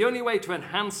 And the only way to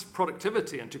enhance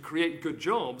productivity and to create good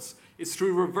jobs is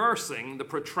through reversing the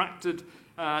protracted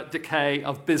decay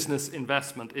of business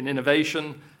investment in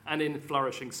innovation and in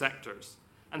flourishing sectors.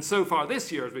 And so far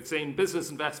this year, as we've seen, business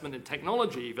investment in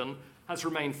technology even has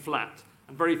remained flat,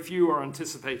 and very few are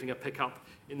anticipating a pickup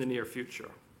in the near future.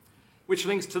 Which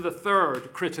links to the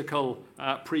third critical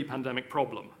pre-pandemic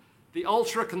problem, the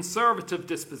ultra-conservative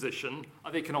disposition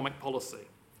of economic policy,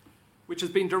 which has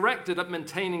been directed at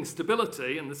maintaining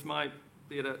stability, and this might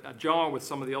be at a jar with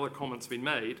some of the other comments being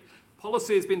made.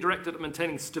 Policy has been directed at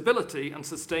maintaining stability and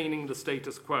sustaining the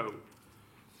status quo.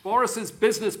 Boris's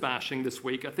business bashing this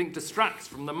week, I think, distracts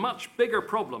from the much bigger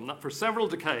problem that for several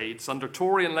decades under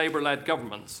Tory and Labour-led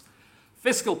governments,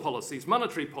 fiscal policies,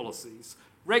 monetary policies,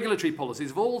 regulatory policies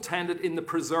have all tended in the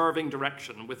preserving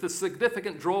direction, with the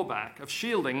significant drawback of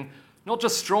shielding not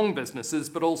just strong businesses,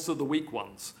 but also the weak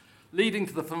ones, leading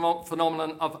to the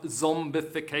phenomenon of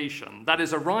zombification. That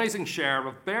is, a rising share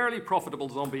of barely profitable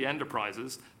zombie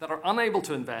enterprises that are unable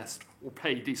to invest or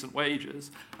pay decent wages,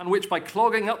 and which, by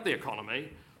clogging up the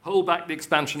economy, hold back the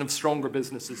expansion of stronger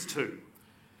businesses too.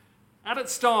 At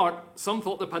its start, some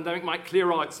thought the pandemic might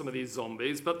clear out some of these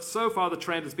zombies, but so far the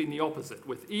trend has been the opposite,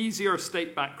 with easier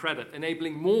state-backed credit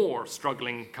enabling more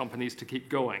struggling companies to keep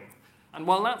going. And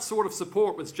while that sort of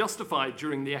support was justified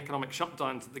during the economic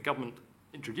shutdowns that the government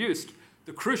introduced,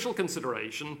 the crucial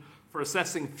consideration for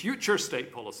assessing future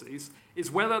state policies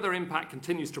is whether their impact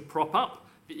continues to prop up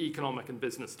the economic and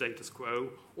business status quo,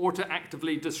 or to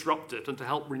actively disrupt it and to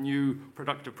help renew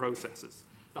productive processes.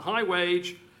 The high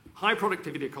wage, high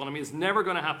productivity economy is never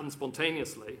going to happen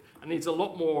spontaneously and needs a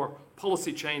lot more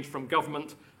policy change from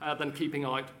government than keeping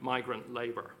out migrant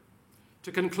labour.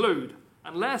 To conclude,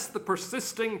 unless the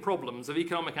persisting problems of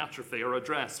economic atrophy are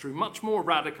addressed through much more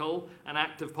radical and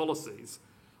active policies,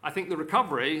 I think the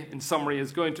recovery, in summary,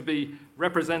 is going to be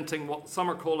representing what some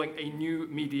are calling a new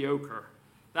mediocre.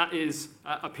 That is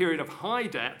a period of high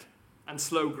debt and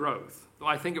slow growth, though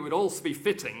I think it would also be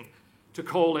fitting to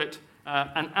call it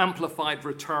an amplified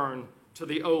return to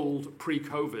the old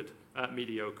pre-COVID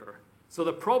mediocre. So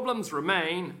the problems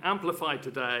remain amplified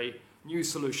today. New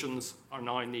solutions are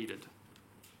now needed.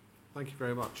 Thank you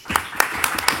very much.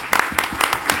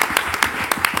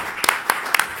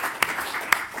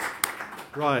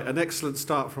 Right, an excellent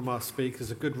start from our speakers,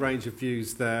 a good range of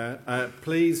views there.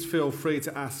 Please feel free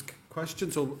to ask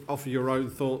questions or offer your own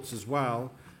thoughts as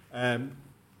well.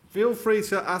 Feel free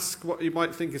to ask what you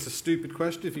might think is a stupid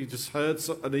question. If you just heard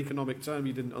an economic term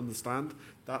you didn't understand,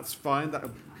 that's fine.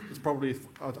 There's probably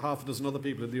half a dozen other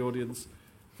people in the audience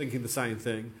thinking the same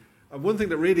thing. And one thing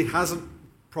that really hasn't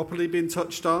properly been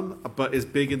touched on, but is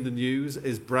big in the news,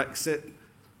 is Brexit.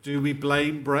 Do we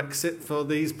blame Brexit for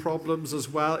these problems as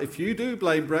well? If you do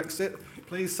blame Brexit,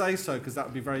 please say so, because that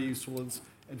would be very useful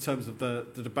in terms of the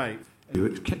debate.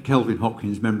 Kelvin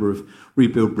Hopkins, member of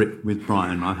Rebuild Britain with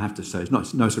Brian. I have to say,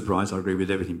 it's no surprise, I agree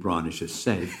with everything Brian has just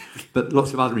said, but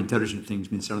lots of other intelligent things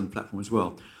have been said on the platform as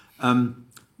well.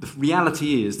 The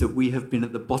reality is that we have been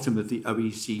at the bottom of the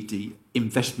OECD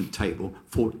investment table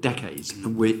for decades,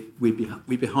 and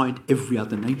we're behind every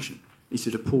other nation. This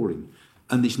is appalling.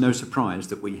 And it's no surprise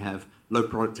that we have low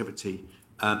productivity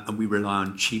and we rely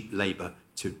on cheap labour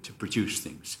to produce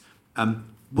things.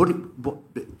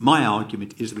 My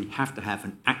argument is that we have to have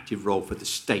an active role for the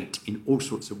state in all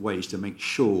sorts of ways to make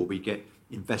sure we get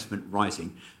investment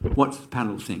rising. What does the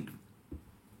panel think?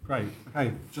 Great.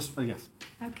 Okay, yes.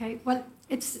 Okay, well,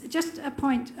 it's just a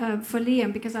point for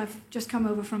Liam, because I've just come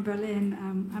over from Berlin.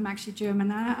 I'm actually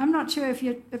German. I'm not sure if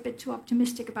you're a bit too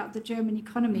optimistic about the German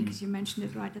economy, because you mentioned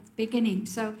it right at the beginning.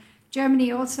 So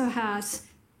Germany also has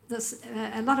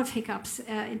a lot of hiccups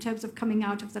in terms of coming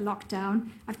out of the lockdown.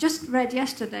 I've just read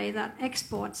yesterday that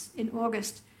exports in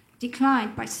August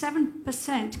declined by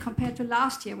 7% compared to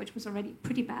last year, which was already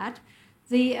pretty bad.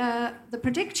 The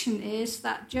prediction is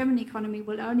that German economy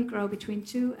will only grow between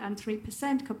 2 and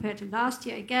 3% compared to last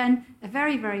year. Again, a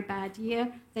very, very bad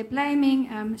year. They're blaming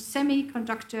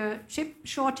semiconductor chip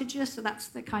shortages, so that's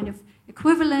the kind of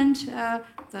equivalent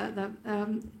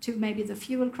to maybe the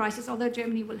fuel crisis, although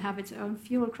Germany will have its own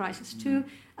fuel crisis too.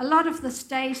 A lot of the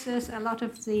stasis, a lot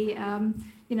of the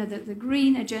the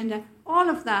green agenda, all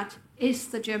of that is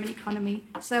the German economy.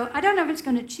 So I don't know if it's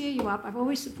going to cheer you up. I've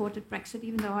always supported Brexit,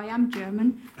 even though I am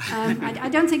German. I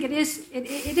don't think it is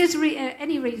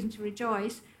any reason to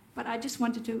rejoice. But I just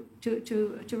wanted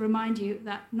to remind you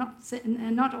that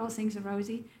not all things are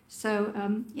rosy. So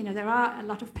there are a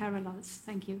lot of parallels.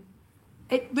 Thank you.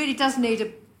 It really does need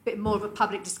a bit more of a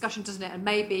public discussion, doesn't it? And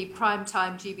maybe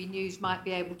primetime GB News might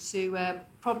be able to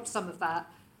prompt some of that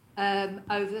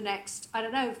over the next,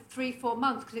 3-4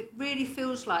 months, because it really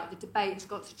feels like the debate has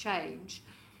got to change.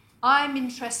 I'm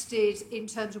interested in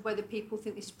terms of whether people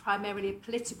think this is primarily a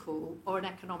political or an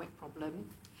economic problem.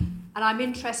 And I'm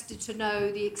interested to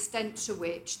know the extent to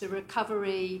which the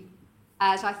recovery,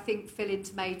 as I think Phil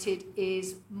intimated,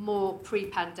 is more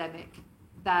pre-pandemic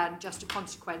than just a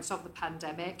consequence of the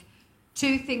pandemic.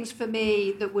 Two things for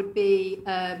me that would be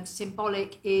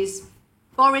symbolic is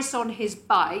Boris on his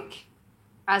bike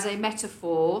as a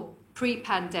metaphor,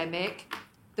 pre-pandemic,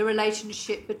 the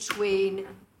relationship between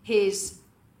his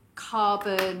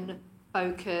carbon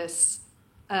focus,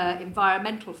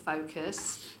 environmental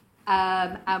focus,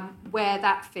 and where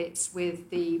that fits with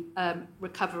the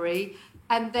recovery.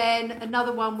 And then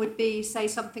another one would be, say,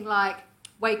 something like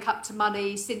Wake Up to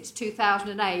Money. Since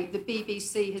 2008, the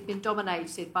BBC has been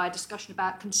dominated by a discussion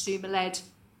about consumer-led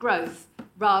growth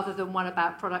rather than one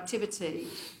about productivity.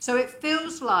 So it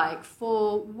feels like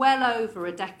for well over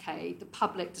a decade, the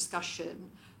public discussion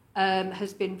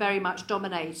has been very much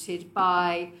dominated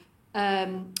by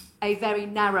a very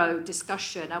narrow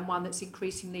discussion, and one that's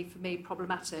increasingly, for me,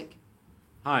 problematic.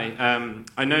 Hi,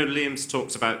 I know Liam's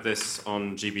talked about this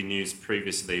on GB News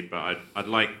previously, but I'd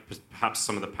like perhaps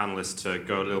some of the panellists to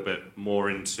go a little bit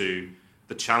more into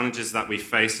the challenges that we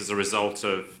face as a result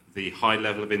of the high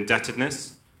level of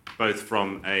indebtedness, both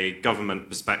from a government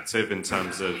perspective in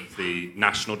terms of the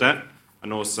national debt,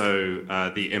 and also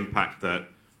the impact that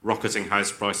rocketing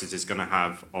house prices is going to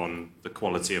have on the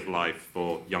quality of life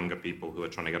for younger people who are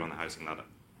trying to get on the housing ladder.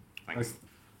 Thanks.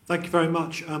 Thank you very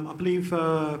much. I believe,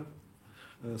 Brian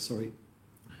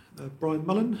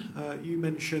Mullen, you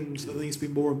mentioned that there needs to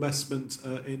be more investment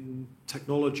in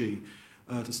technology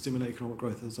to stimulate economic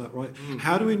growth. Is that right?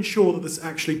 How do we ensure that this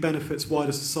actually benefits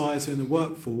wider society and the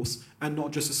workforce and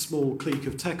not just a small clique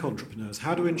of tech entrepreneurs?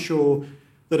 How do we ensure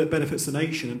that it benefits the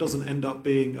nation and doesn't end up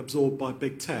being absorbed by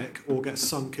big tech or get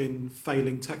sunk in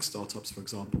failing tech startups, for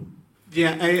example?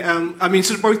 Yeah, I mean,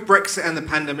 sort of both Brexit and the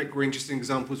pandemic were interesting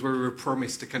examples where we were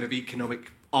promised a kind of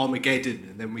economic Armageddon,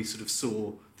 and then we sort of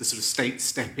saw the sort of state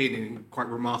step in quite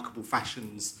remarkable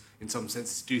fashions, in some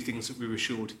sense, to do things that we were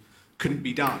assured couldn't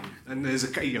be done. And there's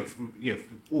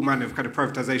all manner of kind of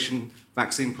privatisation,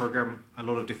 vaccine programme, a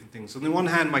lot of different things. So on the one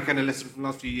hand, my kind of lesson from the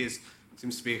last few years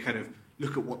seems to be a kind of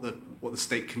look at what the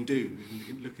state can do,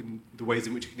 and look in the ways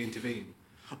in which it can intervene.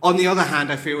 On the other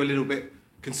hand, I feel a little bit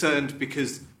concerned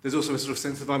because there's also a sort of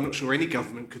sense of I'm not sure any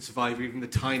government could survive even the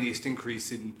tiniest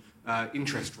increase in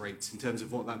interest rates in terms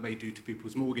of what that may do to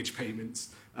people's mortgage payments,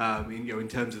 in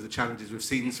terms of the challenges we've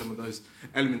seen some of those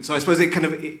elements. So I suppose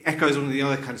it echoes one of the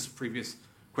other kinds of previous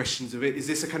questions of it. Is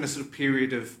this a kind of sort of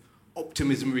period of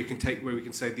optimism we can take where we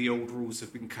can say the old rules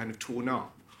have been kind of torn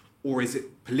up? Or is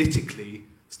it politically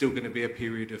still going to be a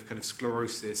period of kind of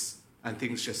sclerosis and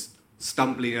things just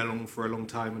stumbling along for a long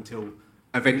time until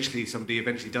somebody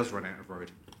eventually does run out of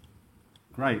road?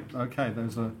 Great. Okay,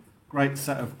 there's a great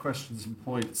set of questions and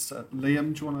points.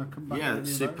 Liam, do you want to come back? Yeah,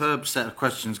 superb set of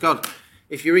questions. God,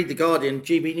 if you read The Guardian,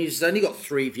 GB News has only got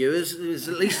 3 viewers. There's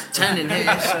at least 10 in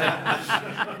here.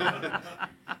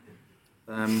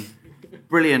 So.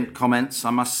 Brilliant comments, I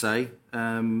must say.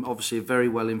 Obviously a very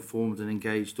well-informed and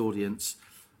engaged audience.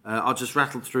 I'll just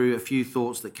rattle through a few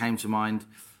thoughts that came to mind.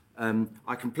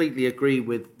 I completely agree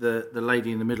with the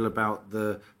lady in the middle about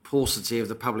the paucity of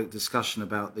the public discussion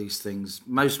about these things.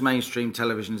 Most mainstream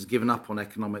television has given up on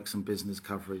economics and business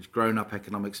coverage, grown-up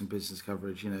economics and business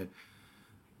coverage.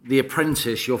 The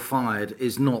Apprentice, You're Fired,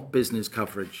 is not business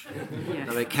coverage. Yes.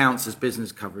 So it counts as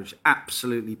business coverage.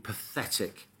 Absolutely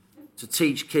pathetic. To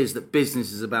teach kids that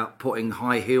business is about putting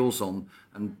high heels on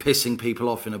and pissing people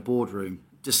off in a boardroom.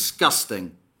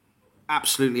 Disgusting.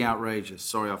 Absolutely outrageous.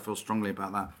 Sorry, I feel strongly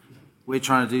about that. We're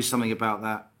trying to do something about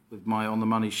that with my On the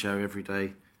Money show every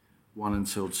day, 1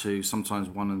 until 2, sometimes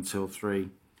 1 until 3.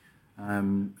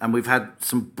 And we've had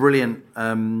some brilliant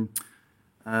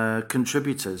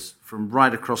contributors from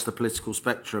right across the political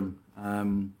spectrum.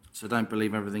 So don't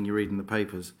believe everything you read in the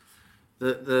papers.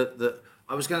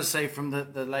 I was going to say from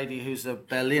the lady who's a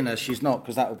Berliner, she's not,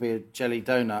 because that would be a jelly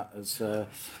donut, as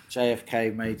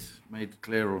JFK made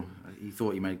clear, or he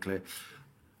thought he made clear.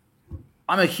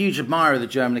 I'm a huge admirer of the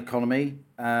German economy,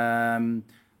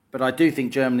 but I do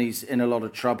think Germany's in a lot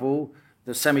of trouble.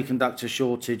 The semiconductor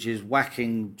shortage is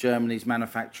whacking Germany's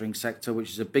manufacturing sector, which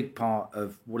is a big part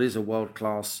of what is a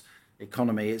world-class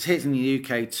economy. It's hitting the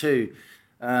UK too.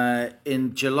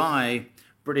 In July,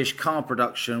 British car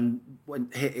production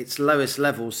hit its lowest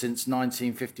level since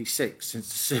 1956, since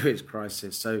the Suez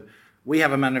Crisis. So we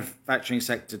have a manufacturing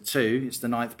sector too. It's the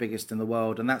 9th biggest in the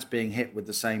world, and that's being hit with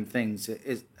the same things.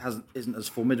 It isn't as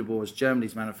formidable as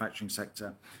Germany's manufacturing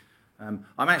sector. I'm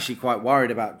actually quite worried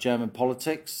about German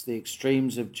politics, the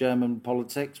extremes of German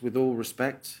politics, with all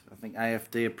respect. I think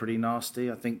AfD are pretty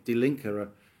nasty. I think Die Linke are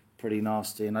pretty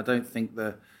nasty. And I don't think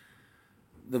the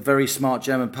very smart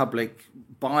German public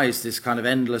buys this kind of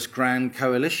endless grand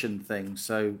coalition thing.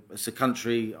 So it's a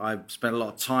country I've spent a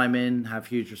lot of time in, have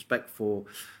huge respect for.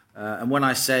 And when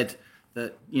I said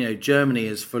that, Germany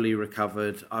is fully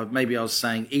recovered, maybe I was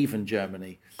saying even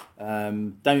Germany.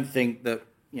 Don't think that,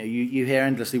 you hear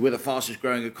endlessly, we're the fastest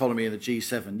growing economy in the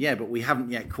G7. Yeah, but we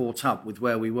haven't yet caught up with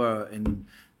where we were in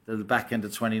the back end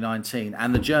of 2019.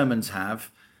 And the Germans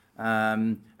have,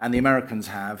 and the Americans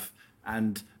have,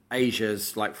 and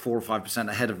Asia's like 4 or 5%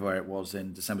 ahead of where it was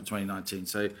in December 2019.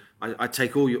 So I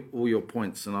take all your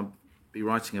points, and I'll be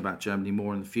writing about Germany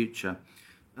more in the future.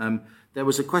 There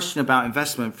was a question about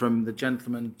investment from the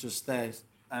gentleman just there.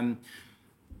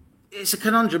 It's a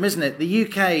conundrum, isn't it? The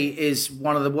UK is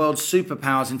one of the world's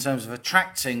superpowers in terms of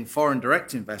attracting foreign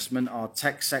direct investment. Our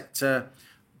tech sector,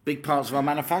 big parts of our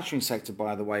manufacturing sector,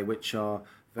 by the way, which are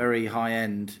very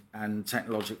high-end and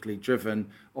technologically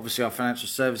driven. Obviously, our financial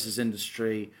services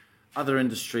industry, other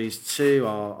industries too,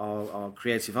 our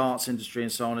creative arts industry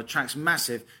and so on, attracts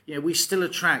massive. We still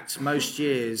attract most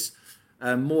years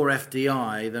more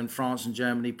FDI than France and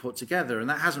Germany put together. And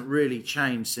that hasn't really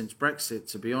changed since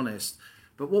Brexit, to be honest.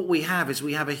 But what we have is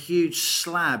we have a huge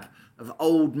slab of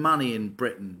old money in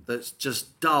Britain that's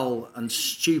just dull and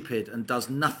stupid and does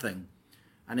nothing.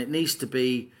 And it needs to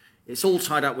be, it's all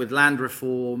tied up with land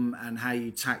reform and how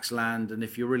you tax land. And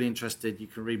if you're really interested, you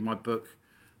can read my book,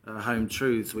 Home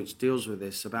Truths, which deals with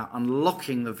this, about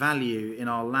unlocking the value in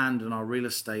our land and our real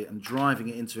estate and driving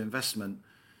it into investment.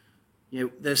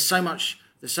 There's so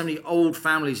many old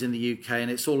families in the UK,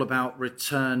 and it's all about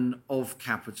return of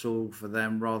capital for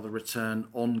them rather than return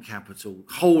on capital,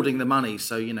 holding the money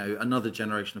so, another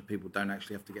generation of people don't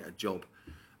actually have to get a job.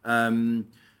 And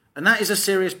that is a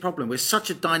serious problem. We're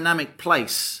such a dynamic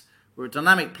place. We're a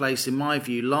dynamic place, in my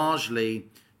view, largely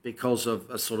because of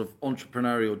a sort of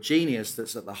entrepreneurial genius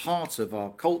that's at the heart of our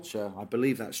culture. I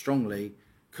believe that strongly,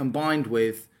 combined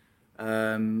with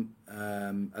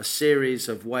a series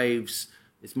of waves,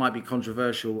 this might be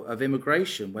controversial, of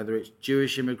immigration, whether it's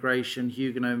Jewish immigration,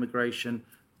 Huguenot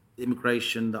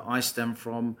immigration that I stem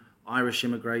from, Irish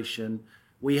immigration.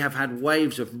 We have had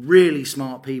waves of really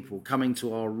smart people coming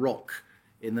to our rock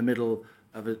in the middle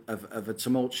of a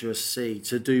tumultuous sea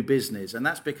to do business. And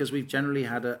that's because we've generally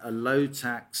had a low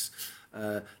tax,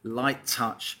 light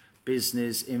touch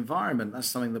business environment. That's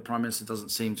something the Prime Minister doesn't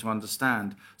seem to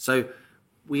understand. So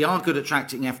we are good at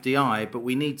attracting FDI, but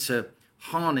we need to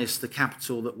harness the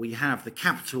capital that we have. The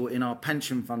capital in our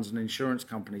pension funds and insurance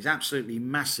companies, absolutely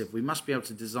massive. We must be able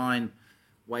to design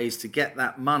ways to get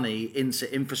that money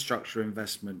into infrastructure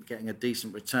investment, getting a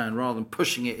decent return, rather than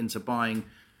pushing it into buying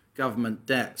government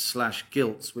debt /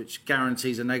 gilts, which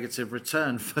guarantees a negative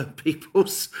return for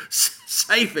people's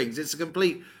savings. It's a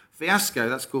complete fiasco.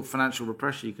 That's called financial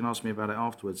repression. You can ask me about it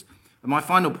afterwards. And my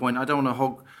final point, I don't want to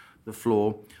hog the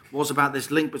floor, was about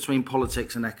this link between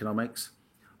politics and economics.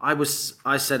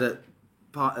 I said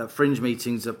at fringe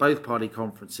meetings at both party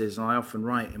conferences, and I often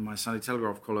write in my Sunday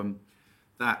Telegraph column,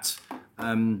 that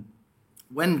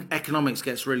when economics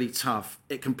gets really tough,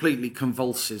 it completely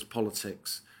convulses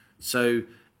politics. So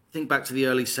think back to the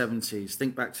early 70s,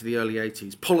 think back to the early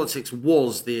 80s. Politics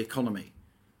was the economy.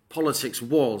 Politics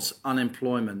was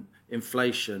unemployment,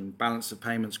 inflation, balance of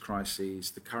payments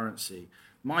crises, the currency.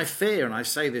 My fear, and I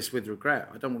say this with regret,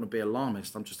 I don't want to be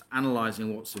alarmist, I'm just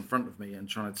analysing what's in front of me and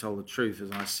trying to tell the truth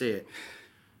as I see it.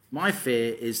 My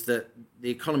fear is that the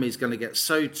economy is going to get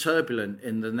so turbulent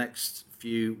in the next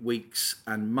few weeks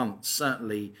and months,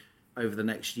 certainly over the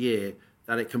next year,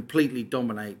 that it completely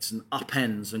dominates and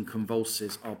upends and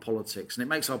convulses our politics. And it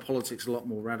makes our politics a lot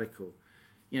more radical.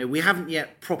 We haven't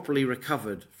yet properly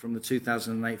recovered from the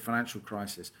 2008 financial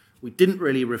crisis. We didn't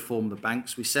really reform the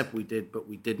banks. We said we did, but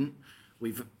we didn't.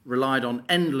 We've relied on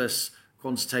endless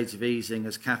quantitative easing,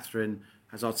 as Catherine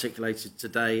has articulated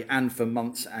today, and for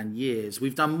months and years.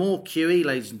 We've done more QE,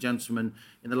 ladies and gentlemen,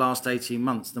 in the last 18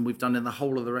 months than we've done in the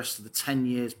whole of the rest of the 10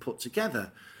 years put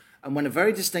together. And when a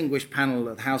very distinguished panel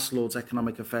at the House of Lords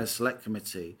Economic Affairs Select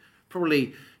Committee,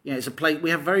 probably, it's a place,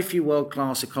 we have very few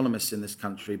world-class economists in this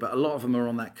country, but a lot of them are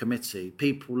on that committee.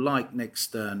 People like Nick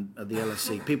Stern at the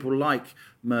LSE, people like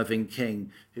Mervyn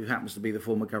King, who happens to be the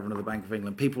former governor of the Bank of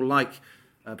England, people like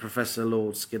Professor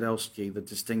Lord Skidelsky, the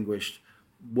distinguished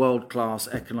world-class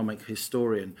economic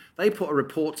historian. They put a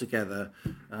report together,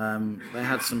 they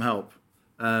had some help,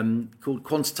 called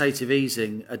Quantitative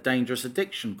Easing, a Dangerous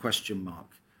Addiction, ?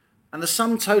 And the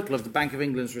sum total of the Bank of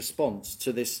England's response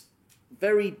to this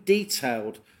very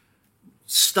detailed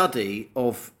study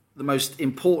of the most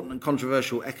important and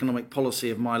controversial economic policy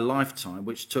of my lifetime,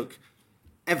 which took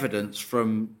evidence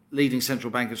from leading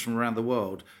central bankers from around the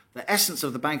world, the essence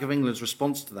of the Bank of England's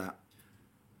response to that,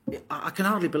 I can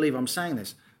hardly believe I'm saying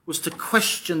this, was to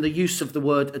question the use of the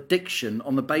word addiction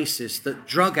on the basis that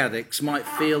drug addicts might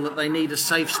feel that they need a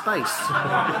safe space.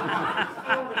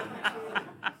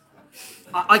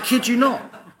 I kid you not.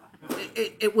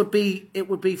 It would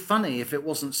be funny if it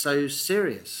wasn't so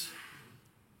serious.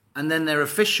 And then their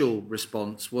official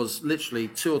response was literally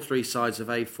 2 or 3 sides of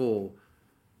A4,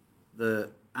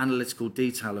 the analytical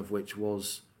detail of which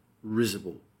was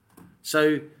risible.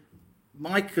 So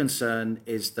my concern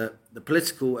is that the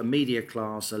political and media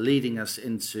class are leading us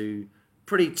into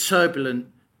pretty turbulent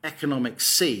economic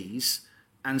seas,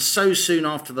 and so soon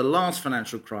after the last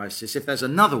financial crisis, if there's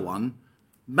another one,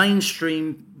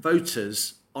 mainstream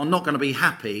voters are not going to be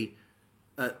happy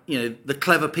at, the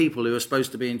clever people who are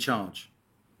supposed to be in charge.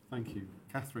 Thank you.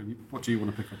 Catherine, what do you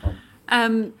want to pick up on?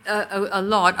 A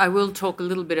lot. I will talk a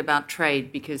little bit about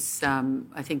trade because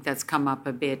I think that's come up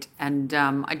a bit. And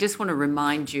I just want to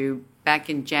remind you, back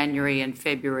in January and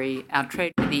February, our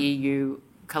trade with the EU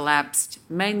collapsed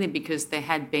mainly because there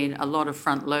had been a lot of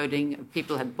front loading.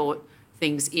 People had bought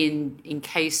things in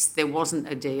case there wasn't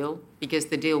a deal, because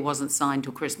the deal wasn't signed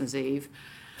till Christmas Eve.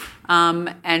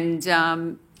 And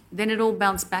then it all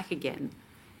bounced back again.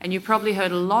 And you probably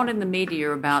heard a lot in the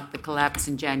media about the collapse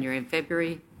in January and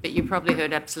February, but you probably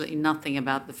heard absolutely nothing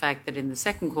about the fact that in the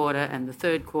second quarter and the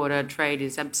third quarter, trade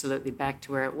is absolutely back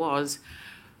to where it was,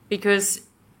 because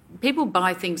people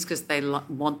buy things because they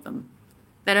want them.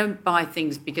 They don't buy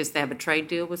things because they have a trade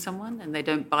deal with someone, and they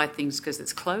don't buy things because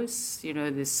it's close.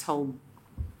 This whole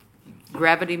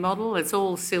gravity model, it's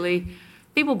all silly.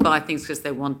 People buy things because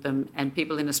they want them, and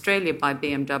people in Australia buy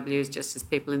BMWs just as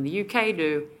people in the UK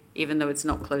do, even though it's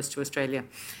not close to Australia.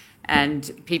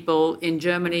 And people in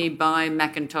Germany buy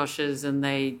Macintoshes, and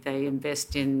they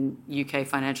invest in UK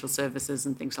financial services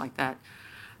and things like that.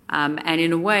 And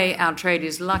in a way, our trade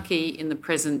is lucky in the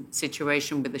present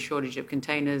situation with the shortage of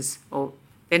containers, or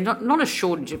they're not a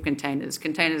shortage of containers.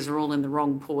 Containers are all in the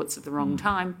wrong ports at the wrong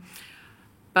time.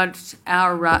 But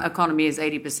our economy is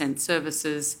 80%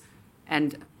 services,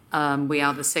 and we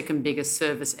are the second biggest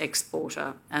service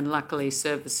exporter, and luckily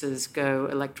services go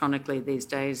electronically these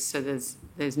days, so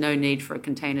there's no need for a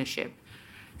container ship.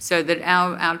 So that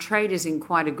our trade is in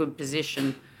quite a good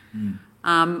position.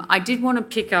 I did want to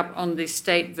pick up on the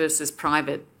state versus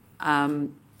private.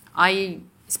 I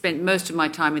spent most of my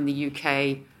time in the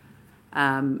UK,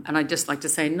 and I'd just like to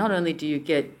say, not only do you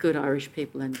get good Irish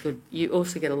people you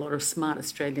also get a lot of smart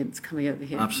Australians coming over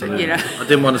here. Absolutely. But, I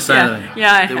didn't want to say anything.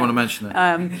 Yeah, I didn't want to mention it.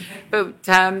 But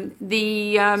it's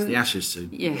the Ashes soon.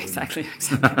 Yeah, exactly.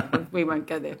 We won't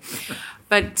go there.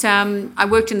 But I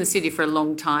worked in the city for a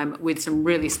long time with some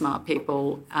really smart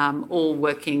people, all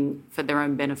working for their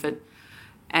own benefit.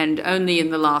 And only in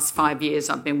the last 5 years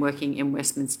I've been working in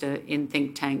Westminster in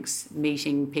think tanks,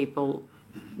 meeting people,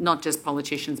 not just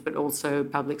politicians, but also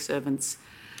public servants.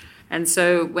 And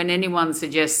so when anyone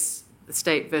suggests the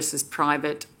state versus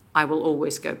private, I will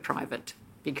always go private,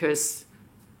 because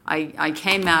I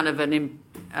came out of an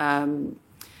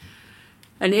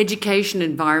education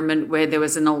environment where there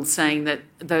was an old saying that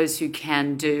those who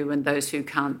can do and those who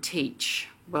can't teach.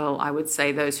 Well, I would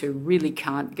say those who really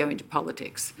can't go into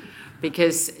politics,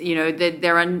 because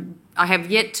I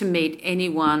have yet to meet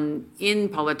anyone in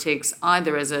politics,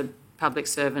 either as a public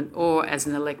servant or as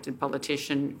an elected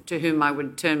politician, to whom I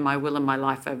would turn my will and my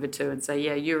life over to and say,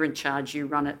 yeah, you're in charge, you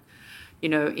run it.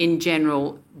 In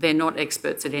general, they're not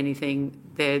experts at anything.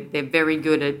 They're very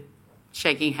good at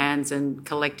shaking hands and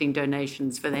collecting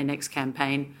donations for their next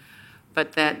campaign,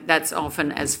 but that's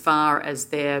often as far as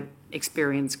their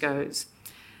experience goes.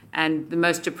 And the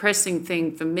most depressing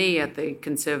thing for me at the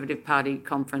Conservative Party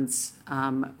conference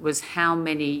was how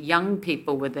many young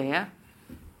people were there,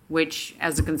 which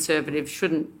as a Conservative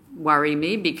shouldn't worry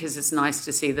me, because it's nice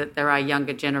to see that there are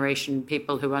younger generation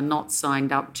people who are not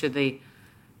signed up to the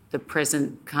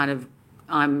present kind of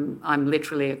I'm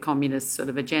literally a communist sort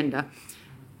of agenda.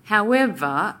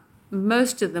 However,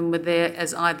 most of them were there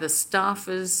as either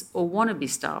staffers or wannabe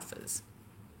staffers.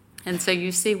 And so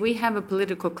you see, we have a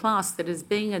political class that is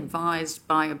being advised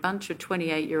by a bunch of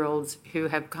 28-year-olds who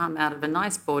have come out of a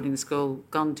nice boarding school,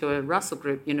 gone to a Russell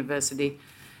Group university,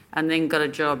 and then got a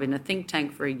job in a think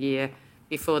tank for a year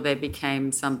before they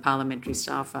became some parliamentary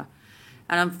staffer.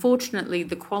 And unfortunately,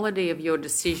 the quality of your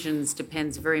decisions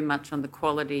depends very much on the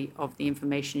quality of the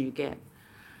information you get.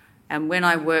 And when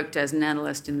I worked as an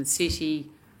analyst in the city,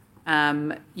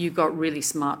 you got really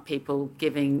smart people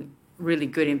giving really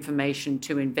good information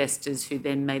to investors who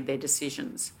then made their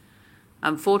decisions.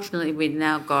 Unfortunately, we've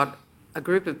now got a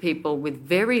group of people with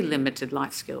very limited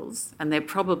life skills, and they're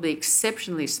probably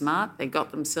exceptionally smart. They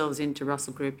got themselves into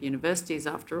Russell Group universities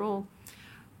after all.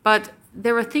 But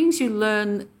there are things you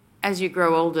learn as you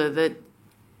grow older that,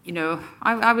 you know,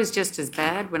 I was just as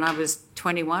bad when I was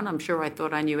 21. I'm sure I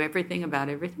thought I knew everything about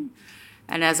everything.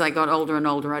 And as I got older and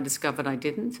older, I discovered I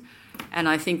didn't. And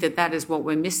I think that that is what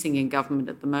we're missing in government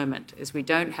at the moment, is we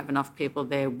don't have enough people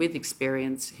there with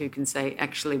experience who can say,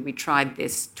 actually, we tried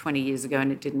this 20 years ago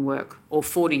and it didn't work, or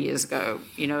 40 years ago,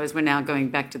 you know, as we're now going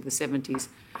back to the 70s.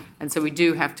 And so we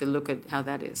do have to look at how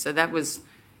that is. So that was,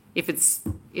 if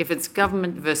it's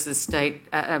government versus state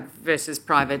versus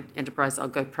private enterprise, I'll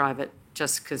go private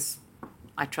just because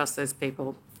I trust those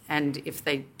people. And if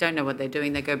they don't know what they're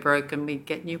doing, they go broke and we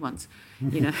get new ones,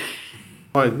 you know.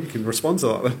 You can respond to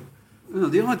that then. Well,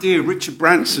 the idea of Richard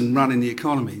Branson running the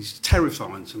economy is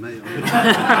terrifying to me. The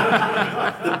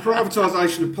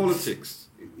privatisation of politics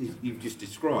you've just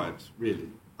described, really.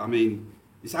 I mean,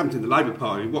 it's happened in the Labour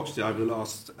Party. We watched it over the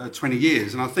last 20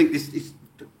 years, and I think this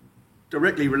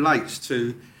directly relates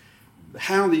to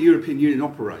how the European Union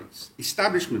operates.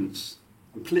 Establishments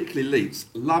and political elites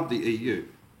love the EU.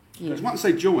 Because once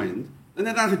they join, then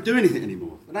they don't have to do anything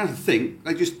anymore. They don't have to think.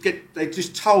 They're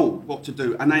just told what to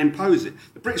do, and they impose it.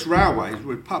 The British Railways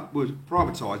were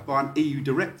privatised by an EU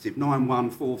directive,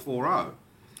 91440.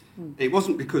 It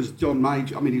wasn't because John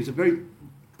Major. I mean, he was a very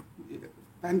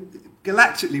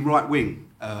galactically right-wing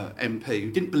MP who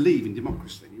didn't believe in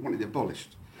democracy. He wanted it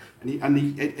abolished, and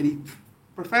he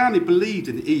profoundly believed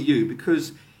in the EU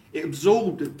because it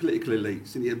absorbed the political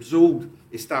elites and it absorbed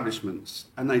establishments,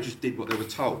 and they just did what they were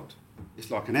told.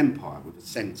 It's like an empire with a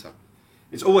centre.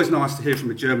 It's always nice to hear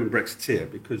from a German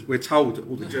Brexiteer because we're told that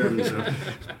all the Germans are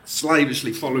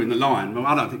slavishly following the line. Well,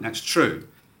 I don't think that's true.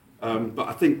 But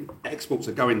I think exports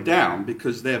are going down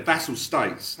because their vassal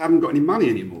states haven't got any money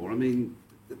anymore. I mean,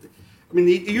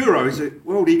 the euro is a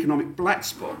world economic black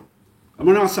spot. And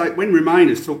when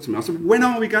Remainers talk to me, I said, when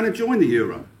are we going to join the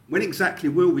euro? When exactly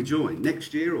will we join?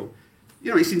 Next year? Or,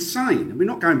 you know, it's insane. And we're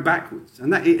not going backwards.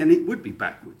 And it would be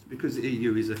backwards because the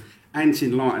EU is an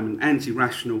anti-enlightenment,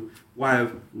 anti-rational way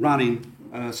of running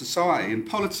society. And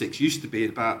politics used to be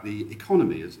about the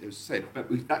economy, as it was said. But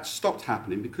that stopped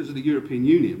happening because of the European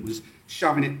Union was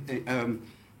shoving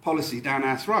policy down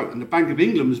our throat. And the Bank of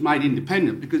England was made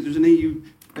independent because there was an EU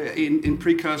in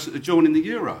precursor to joining the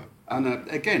euro. And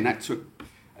again, that took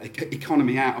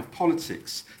economy out of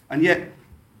politics. And yet,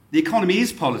 the economy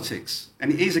is politics,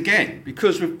 and it is again,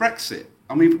 because with Brexit.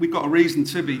 I mean, we've got a reason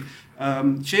to be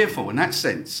cheerful in that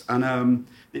sense. And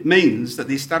it means that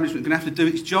the establishment is going to have to do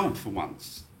its job for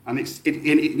once. And it's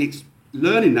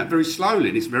learning that very slowly,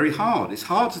 and it's very hard. It's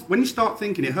hard when you start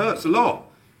thinking, it hurts a lot.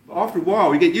 But after a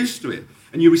while, you get used to it,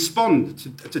 and you respond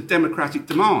to democratic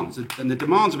demands. And the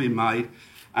demands are being made,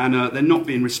 and they're not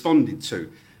being responded to.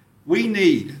 We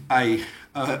need a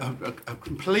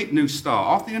complete new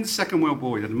start. After the end of the Second World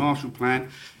War, you had the Marshall Plan.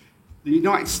 The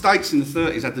United States in the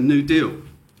 30s had the New Deal.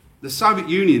 The Soviet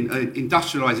Union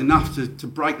industrialised enough to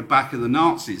break the back of the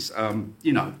Nazis.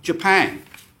 Japan,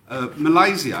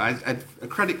 Malaysia had a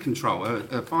credit control,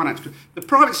 finance. The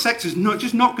private sector's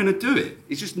just not going to do it.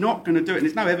 It's just not going to do it. And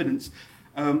there's no evidence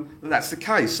that that's the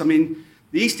case. I mean,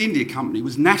 the East India Company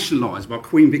was nationalised by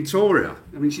Queen Victoria.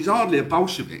 I mean, she's hardly a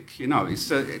Bolshevik, you know.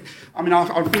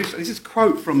 I'll finish. This is a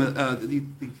quote from the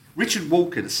Richard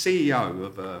Walker, the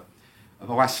CEO of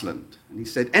Iceland, and he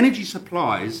said, "Energy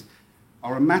supplies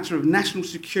are a matter of national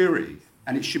security,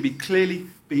 and it should clearly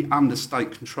be under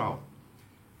state control."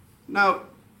 Now,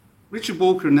 Richard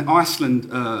Walker and the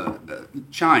Iceland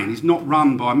chain is not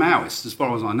run by Maoists, as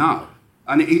far as I know,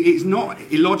 and it's not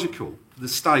illogical the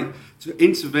state to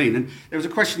intervene. And there was a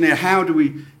question there, how do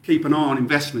we keep an eye on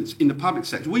investments in the public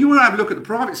sector? Well, you want to have a look at the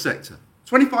private sector.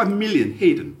 25 million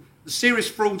hidden. The Serious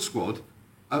Fraud Squad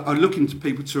are looking to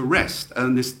people to arrest.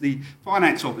 And the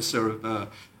finance officer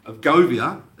of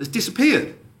Govia has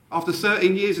disappeared after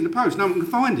 13 years in the post. No one can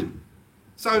find him.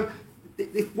 So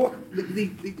the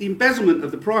embezzlement of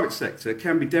the private sector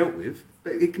can be dealt with,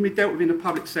 but it can be dealt with in the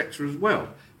public sector as well.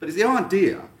 But it's the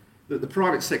idea that the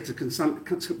private sector can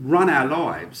run our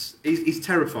lives is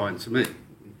terrifying to me.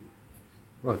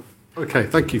 Right. Okay,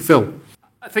 thank you. Phil?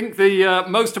 I think the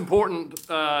most important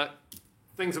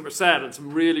things that were said, and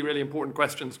some really, really important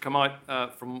questions come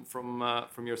out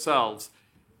from yourselves.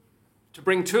 To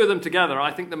bring two of them together,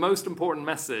 I think the most important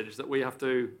message that we have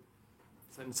to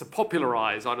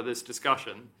popularise out of this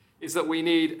discussion is that we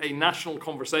need a national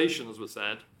conversation, as was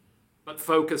said, but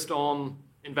focused on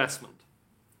investment.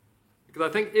 Because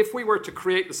I think if we were to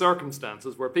create the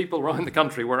circumstances where people around the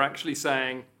country were actually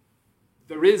saying,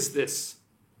 there is this,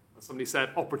 as somebody said,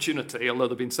 opportunity, although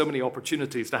there have been so many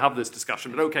opportunities to have this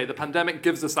discussion, but okay, the pandemic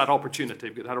gives us that opportunity.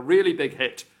 We've had a really big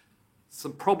hit.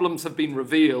 Some problems have been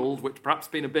revealed, which perhaps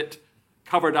been a bit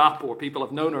covered up, or people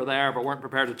have known are there but weren't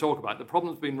prepared to talk about. The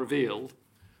problems have been revealed,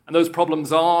 and those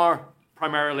problems are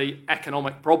primarily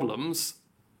economic problems,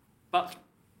 but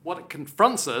what it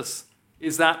confronts us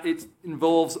is that it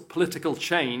involves political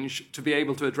change to be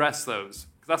able to address those.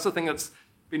 Because that's the thing that's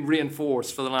been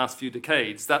reinforced for the last few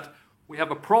decades, that we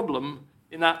have a problem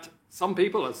in that some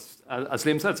people, as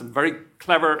Liam said, some very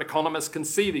clever economists can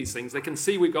see these things. They can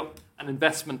see we've got an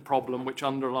investment problem which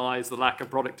underlies the lack of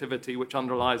productivity, which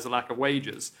underlies the lack of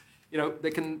wages.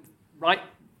 They can write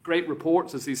great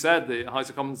reports, as he said, the House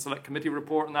of Commons Select Committee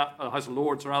report and that, House of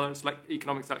Lords rather,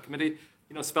 Economic Select Committee,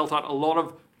 spelt out a lot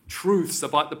of truths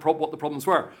about what the problems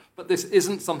were. But this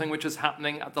isn't something which is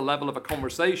happening at the level of a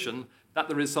conversation that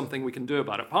there is something we can do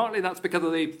about it. Partly that's because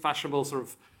of the fashionable sort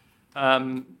of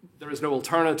there is no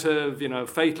alternative,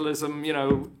 fatalism,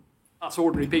 us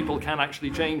ordinary people can actually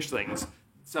change things.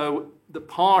 So the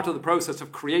part of the process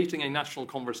of creating a national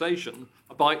conversation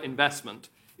about investment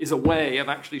is a way of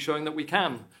actually showing that we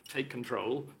can take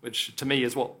control, which to me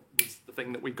is what was the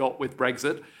thing that we got with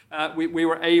Brexit. We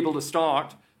were able to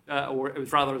start, or it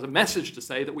was rather as a message to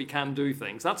say that we can do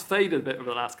things. That's faded a bit over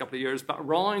the last couple of years, but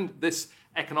around this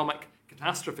economic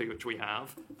catastrophe which we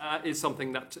have is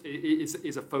something that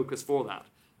is a focus for that.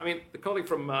 I mean, the colleague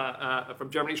from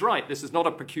Germany's right. This is not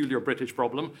a peculiar British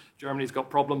problem. Germany's got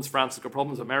problems, France has got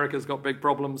problems, America's got big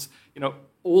problems.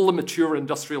 All the mature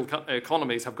industrial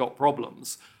economies have got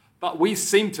problems. But we're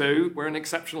in an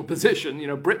exceptional position.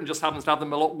 Britain just happens to have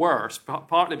them a lot worse,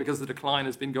 partly because the decline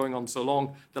has been going on so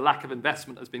long, the lack of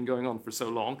investment has been going on for so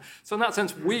long. So in that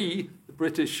sense, we, the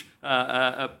British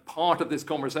part of this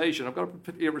conversation, have got a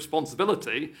particular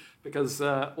responsibility, because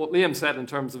what Liam said in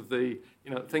terms of the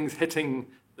things hitting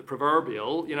the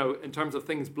proverbial, in terms of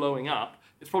things blowing up,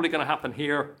 it's probably going to happen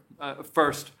here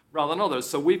first rather than others.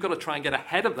 So we've got to try and get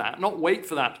ahead of that, not wait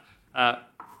for that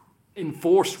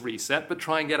enforced reset, but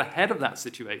try and get ahead of that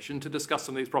situation to discuss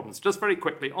some of these problems. Just very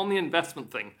quickly, on the investment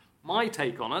thing, my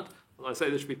take on it, as I say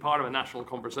this should be part of a national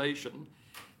conversation,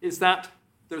 is that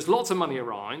there's lots of money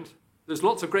around, there's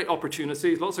lots of great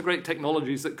opportunities, lots of great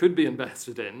technologies that could be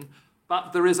invested in,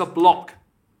 but there is a block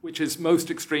which is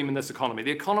most extreme in this economy.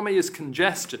 The economy is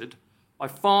congested by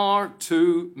far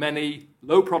too many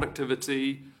low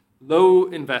productivity, low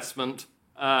investment,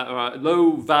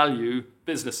 low value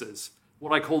businesses,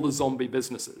 what I call the zombie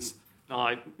businesses.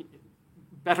 Now,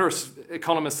 better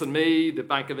economists than me, the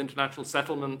Bank of International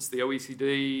Settlements, the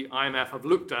OECD, IMF have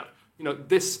looked at,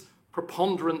 this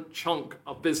preponderant chunk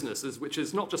of businesses, which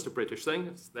is not just a British thing,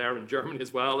 it's there in Germany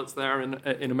as well, it's there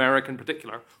in America in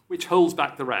particular, which holds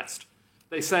back the rest.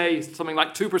 They say something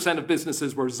like 2% of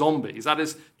businesses were zombies, that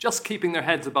is, just keeping their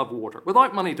heads above water,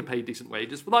 without money to pay decent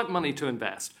wages, without money to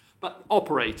invest, but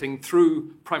operating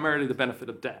through primarily the benefit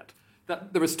of debt.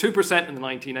 That there was 2% in the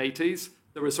 1980s,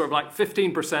 there was sort of like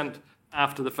 15%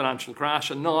 after the financial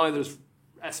crash, and now there's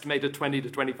estimated 20 to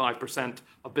 25%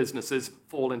 of businesses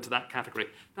fall into that category.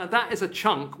 Now that is a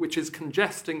chunk which is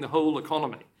congesting the whole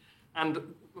economy.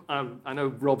 And I know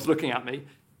Rob's looking at me.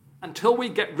 Until we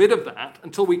get rid of that,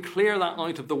 until we clear that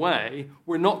out of the way,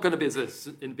 we're not going to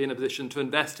be in a position to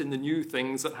invest in the new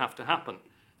things that have to happen.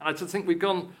 And I just think we've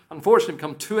unfortunately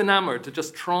become too enamored to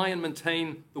just try and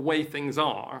maintain the way things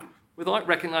are without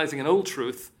recognizing an old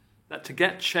truth that to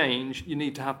get change, you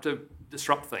need to have to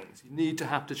disrupt things. You need to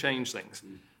have to change things.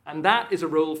 And that is a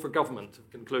role for government, to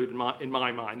conclude in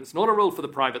my mind. It's not a role for the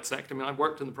private sector. I mean, I've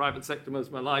worked in the private sector most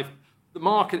of my life. The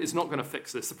market is not going to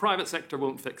fix this. The private sector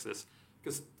won't fix this.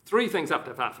 Because three things have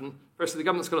to happen. Firstly, the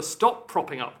government's got to stop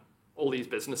propping up all these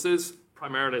businesses,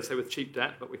 primarily, say, with cheap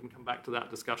debt, but we can come back to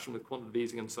that discussion with quantitative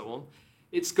easing and so on.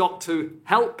 It's got to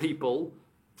help people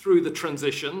through the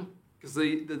transition, because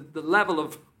the level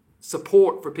of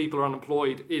support for people who are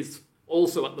unemployed is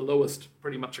also at the lowest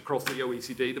pretty much across the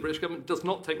OECD. The British government does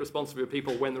not take responsibility for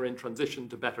people when they're in transition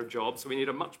to better jobs, so we need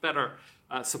a much better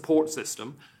support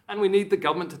system. And we need the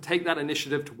government to take that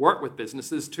initiative to work with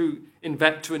businesses to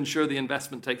ensure the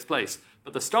investment takes place.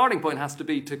 But the starting point has to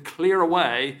be to clear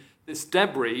away this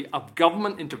debris of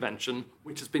government intervention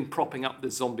which has been propping up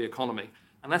this zombie economy.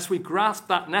 Unless we grasp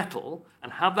that nettle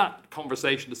and have that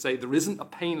conversation to say there isn't a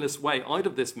painless way out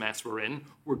of this mess we're in,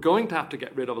 we're going to have to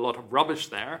get rid of a lot of rubbish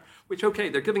there, which, okay,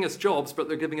 they're giving us jobs, but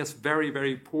they're giving us very,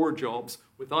 very poor jobs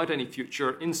without any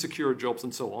future, insecure jobs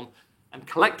and so on. And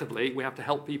collectively, we have to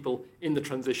help people in the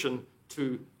transition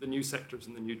to the new sectors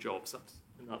and the new jobs. That's,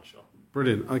 in nutshell.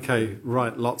 Brilliant. Okay,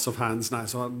 right, lots of hands now.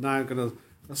 So I'm now going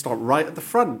to start right at the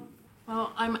front.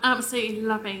 Well, I'm absolutely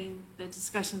loving the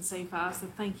discussion so far, so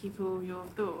thank you for all your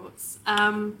thoughts.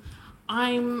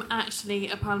 I'm actually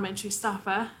a parliamentary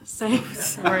staffer, so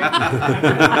sorry. But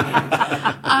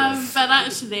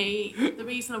actually, the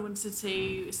reason I wanted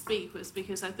to speak was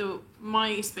because I thought my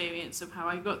experience of how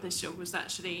I got this job was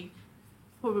actually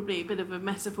probably a bit of a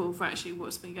metaphor for actually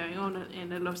what's been going on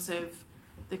in a lot of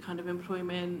the kind of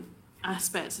employment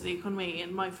aspects of the economy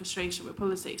and my frustration with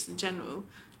politics in general.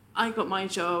 I got my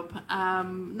job,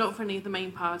 not for any of the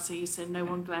main parties, so no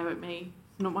one glare at me,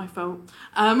 not my fault.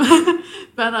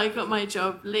 But I got my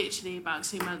job literally about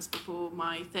 2 months before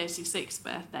my 36th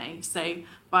birthday. So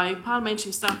by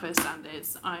parliamentary staffer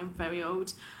standards, I'm very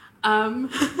old.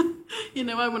 You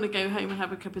know, I want to go home and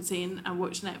have a cup of tea and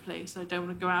watch Netflix. I don't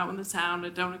want to go out in the town. I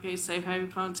don't want to go to Soho.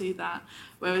 Can't do that.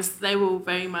 Whereas they're all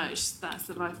very much, that's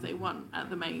the life they want at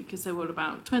the moment because they're all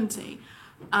about 20.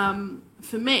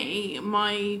 For me,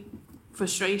 my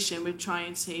frustration with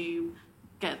trying to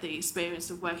get the experience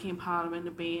of working in Parliament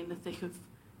and being in the thick of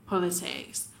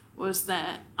politics was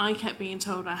that I kept being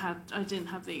told I didn't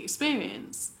have the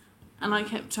experience. And I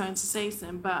kept trying to say to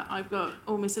them, but I've got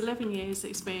almost 11 years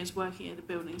experience working in the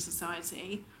building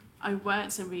society. I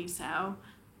worked in retail.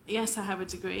 Yes, I have a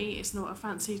degree. It's not a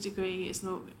fancy degree. It's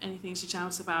not anything to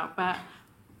shout about. But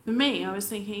for me, I was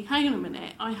thinking, hang on a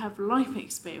minute, I have life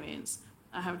experience.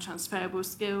 I have transferable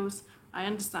skills. I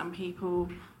understand people.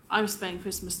 I was spending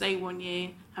Christmas Day one year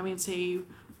having to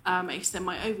extend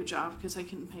my overdraft because I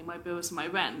couldn't pay my bills and my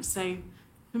rent. So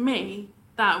for me,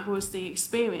 that was the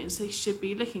experience they should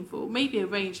be looking for. Maybe a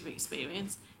range of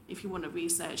experience. If you want a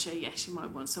researcher, yes, you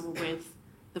might want someone with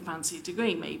the fancy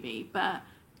degree maybe. But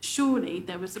surely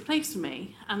there was a place for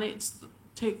me. And it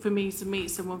took for me to meet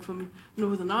someone from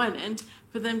Northern Ireland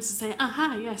for them to say,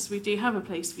 aha, yes, we do have a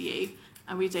place for you.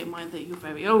 And we don't mind that you're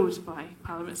very old by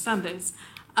Parliament standards.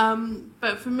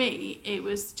 But for me, it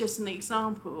was just an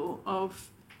example of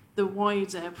the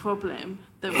wider problem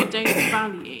that we don't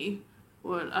value,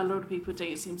 or a lot of people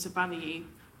don't seem to value,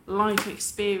 life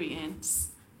experience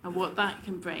and what that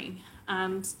can bring.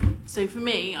 And so for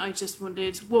me, I just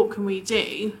wondered, what can we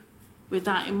do with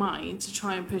that in mind to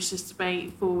try and push this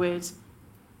debate forward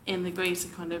in the greater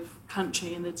kind of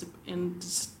country in the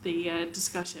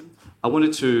discussion? I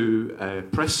wanted to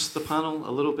press the panel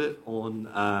a little bit on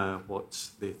what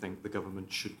they think the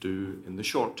government should do in the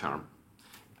short term.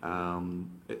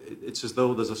 It's as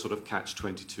though there's a sort of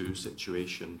catch-22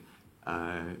 situation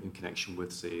in connection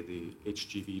with, say, the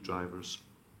HGV drivers.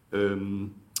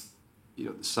 You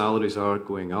know, the salaries are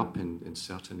going up in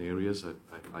certain areas.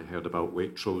 I heard about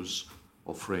Waitrose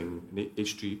offering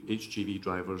HGV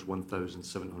drivers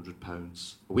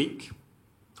 £1,700 a week.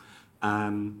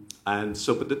 And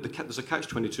so, but there's a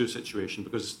catch-22 situation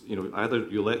because, you know, either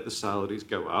you let the salaries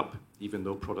go up, even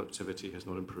though productivity has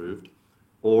not improved,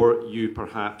 or you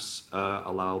perhaps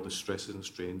allow the stresses and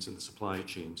strains in the supply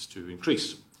chains to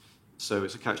increase. So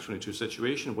it's a catch-22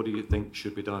 situation. What do you think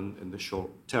should be done in the short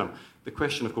term? The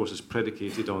question, of course, is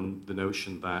predicated on the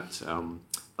notion that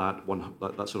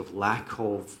that sort of lack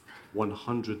of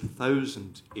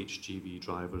 100,000 HGV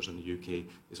drivers in the UK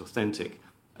is authentic,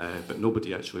 but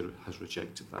nobody actually has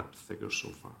rejected that figure so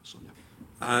far. So, yeah.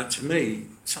 To me,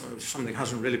 something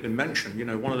hasn't really been mentioned. You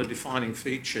know, one of the defining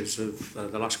features of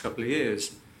the last couple of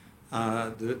years,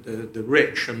 the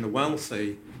rich and the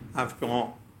wealthy have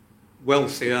got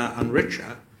wealthier and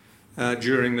richer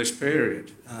during this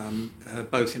period,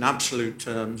 both in absolute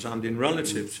terms and in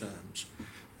relative terms.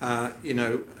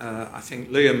 I think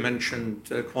Liam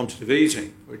mentioned quantitative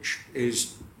easing, which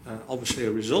is obviously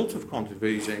a result of quantitative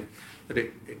easing, that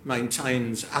it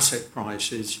maintains asset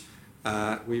prices.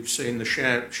 We've seen the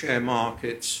share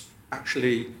markets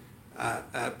actually,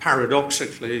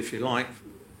 paradoxically, if you like,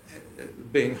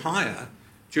 being higher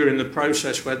during the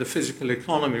process where the physical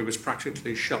economy was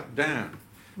practically shut down.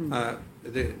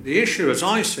 The issue, as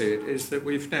I see it, is that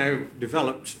we've now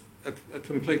developed a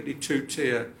completely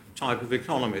two-tier type of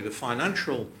economy. The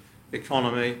financial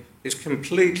economy is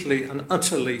completely and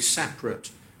utterly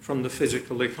separate from the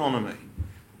physical economy.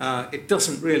 It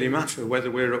doesn't really matter whether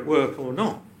we're at work or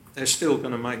not. They're still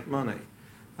going to make money.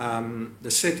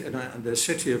 The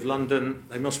City of London,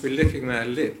 they must be licking their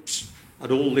lips at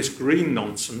all this green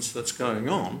nonsense that's going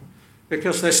on,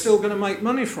 because they're still going to make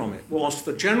money from it, whilst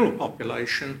the general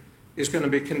population is going to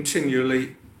be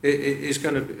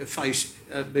face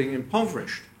being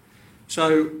impoverished.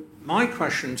 So my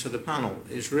question to the panel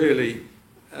is really,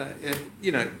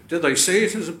 do they see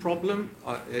it as a problem?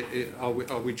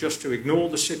 Are we just to ignore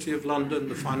the City of London,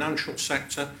 the financial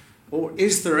sector, or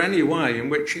is there any way in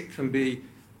which it can be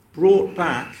brought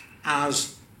back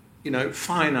as,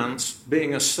 finance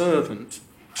being a servant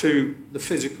to the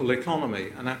physical economy.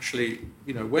 And actually,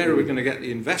 where are we going to get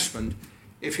the investment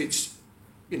if it's,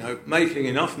 making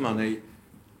enough money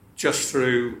just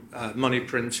through money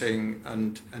printing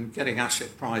and getting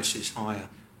asset prices higher?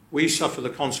 We suffer the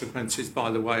consequences,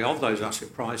 by the way, of those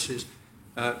asset prices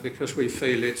because we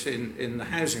feel it in the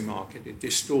housing market. It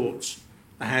distorts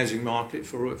the housing market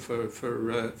for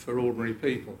ordinary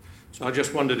people. So I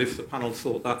just wondered if the panel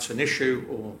thought that's an issue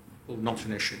or not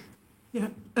an issue. Yeah,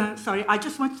 sorry, I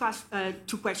just want to ask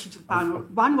two questions to the panel.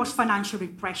 One was financial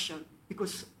repression,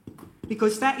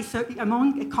 because that is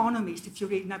among economists. If you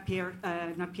read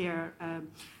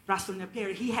Russell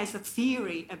Napier, he has a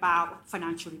theory about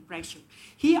financial repression.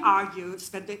 He argues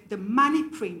that the money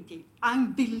printing,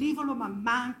 unbelievable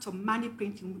amount of money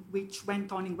printing which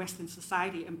went on in Western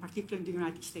society, and particularly in the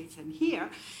United States and here,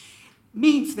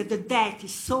 means that the debt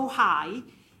is so high,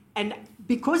 and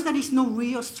because there is no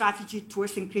real strategy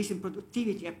towards increasing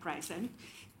productivity at present,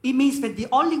 it means that the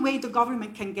only way the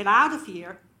government can get out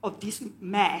of this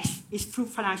mess is through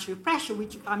financial pressure,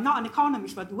 which I'm not an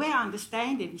economist, but the way I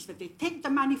understand it is that they take the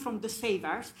money from the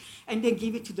savers and they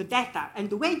give it to the debtor.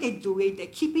 And the way they do it, they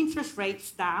keep interest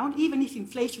rates down, even if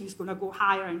inflation is going to go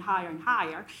higher and higher and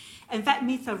higher. And that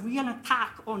means a real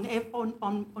attack on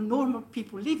normal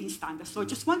people living standards. So I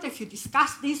just wonder if you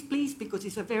discuss this, please, because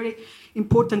it's a very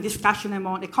important discussion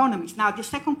among economists. Now, the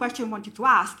second question I wanted to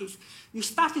ask is, you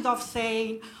started off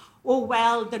saying, oh,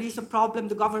 well, there is a problem,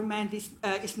 the government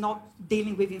is not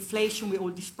dealing with inflation, with all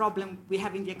this problem we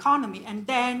have in the economy. And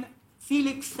then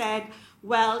Felix said,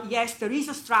 well, yes, there is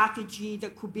a strategy, there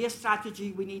could be a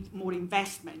strategy, we need more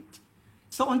investment.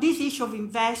 So on this issue of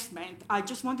investment, I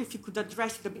just wonder if you could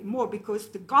address it a bit more, because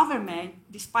the government,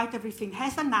 despite everything,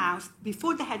 has announced,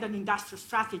 before they had an industrial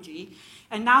strategy,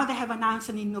 and now they have announced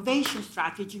an innovation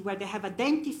strategy where they have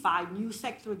identified new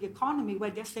sector of the economy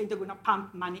where they're saying they're going to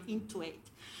pump money into it.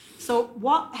 So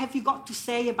what have you got to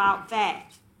say about that,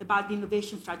 about the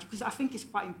innovation strategy? Because I think it's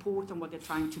quite important what they're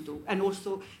trying to do, and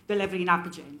also the levelling up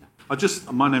agenda.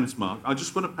 My name's Mark. I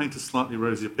just want to paint a slightly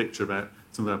rosier picture about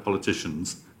some of our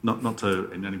politicians, not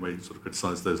to in any way sort of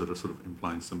criticise those that are sort of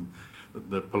implying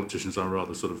the politicians are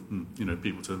rather sort of,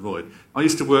 people to avoid. I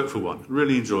used to work for one,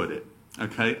 really enjoyed it.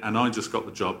 Okay, and I just got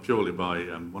the job purely by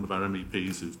one of our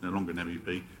MEPs, who's no longer an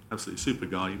MEP, absolutely super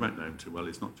guy. You won't know him too well,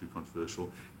 it's not too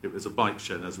controversial. It was a bike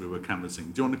shed as we were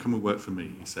canvassing. Do you want to come and work for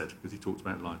me, he said, because he talked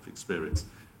about life experience.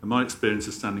 And my experience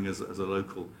is standing as a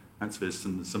local activist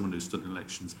and someone who's stood in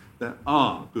elections, there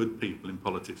are good people in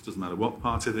politics, doesn't matter what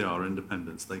party they are,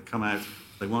 independents. They come out,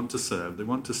 they want to serve, they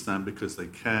want to stand because they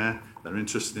care, they're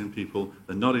interested in people,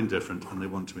 they're not indifferent, and they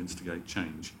want to instigate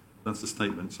change. That's the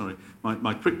statement, sorry.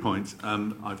 My quick point,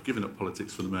 I've given up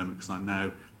politics for the moment because I'm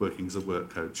now working as a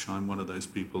work coach. I'm one of those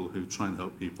people who try and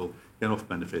help people get off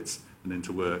benefits and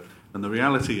into work. And the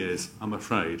reality is, I'm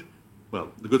afraid,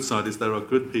 well, the good side is there are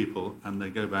good people and they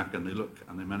go back and they look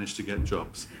and they manage to get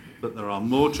jobs. But there are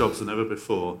more jobs than ever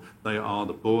before. They are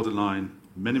the borderline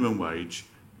minimum wage.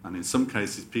 And in some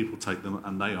cases, people take them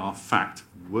and they are, fact,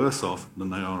 worse off than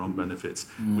they are on benefits.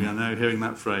 We are now hearing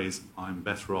that phrase, I'm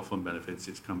better off on benefits,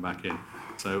 it's come back in.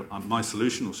 So my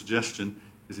solution or suggestion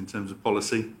is, in terms of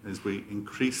policy, is we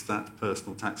increase that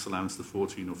personal tax allowance to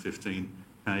 14 or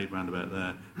 15k, round about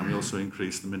there, and we also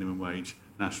increase the minimum wage,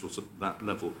 national, that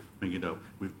level, bring it up.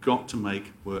 We've got to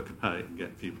make work pay and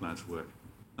get people out of work.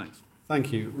 Thanks.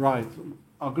 Thank you. Right.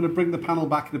 I'm going to bring the panel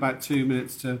back in about 2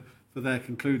 minutes for their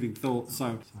concluding thoughts.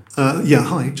 So,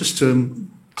 hi. Just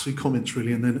two comments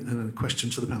really, and then a question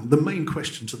to the panel. The main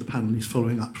question to the panel is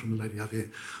following up from the lady over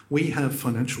here. We have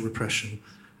financial repression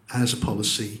as a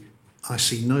policy. I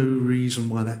see no reason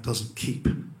why that doesn't keep.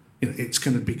 It's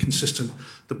going to be consistent.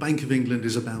 The Bank of England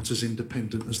is about as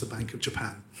independent as the Bank of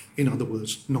Japan. In other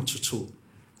words, not at all.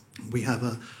 We have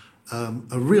a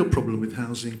real problem with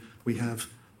housing. We have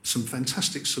some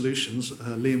fantastic solutions.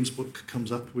 Liam's book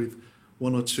comes up with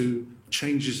one or two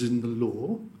changes in the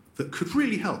law that could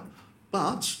really help.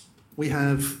 But we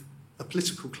have a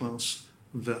political class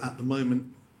that at the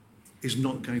moment is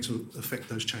not going to affect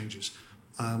those changes.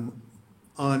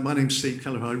 My name's Steve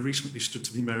Kelleher. I recently stood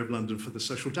to be Mayor of London for the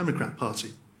Social Democrat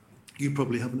Party. You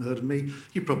probably haven't heard of me.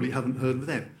 You probably haven't heard of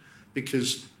them.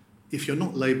 Because if you're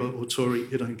not Labour or Tory,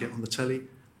 you don't get on the telly.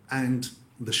 And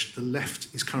the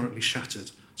left is currently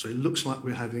shattered. So it looks like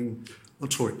we're having a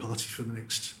Tory party for the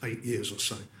next 8 years or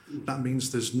so. That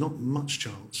means there's not much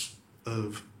chance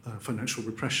of financial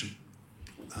repression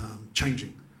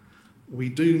changing. We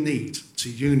do need to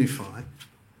unify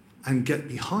and get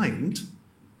behind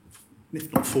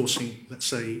if not forcing, let's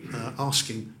say,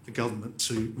 asking the government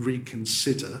to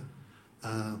reconsider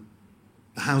the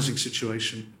housing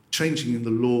situation, changing in the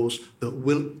laws that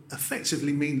will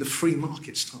effectively mean the free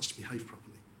market starts to behave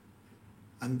properly.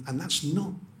 And that's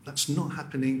not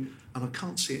happening, and I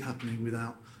can't see it happening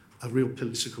without a real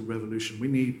political revolution. We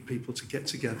need people to get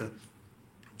together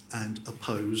and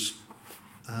oppose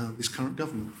this current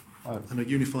government. And a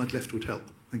unified left would help.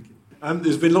 Thank you.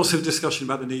 There's been lots of discussion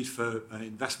about the need for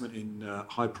investment in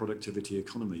high productivity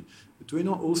economy. But do we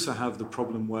not also have the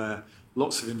problem where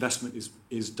lots of investment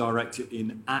is directed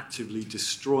in actively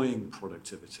destroying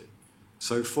productivity?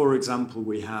 So, for example,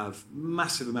 we have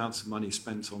massive amounts of money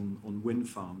spent on wind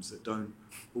farms that don't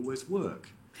always work.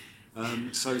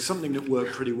 So something that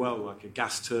worked pretty well, like a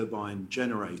gas turbine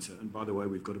generator, and by the way,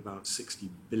 we've got about £60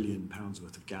 billion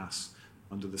worth of gas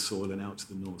under the soil and out to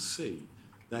the North Sea.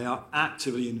 They are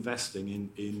actively investing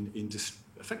in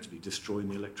effectively destroying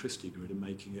the electricity grid and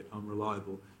making it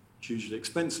unreliable, hugely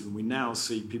expensive. And we now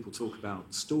see people talk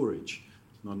about storage,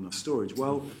 not enough storage.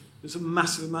 Well, there's a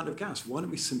massive amount of gas. Why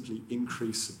don't we simply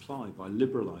increase supply by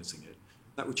liberalising it?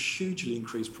 That would hugely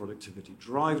increase productivity,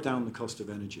 drive down the cost of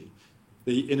energy.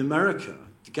 In America,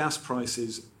 the gas price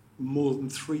is more than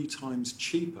 3 times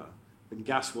cheaper than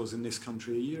gas was in this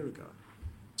country a year ago.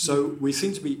 So we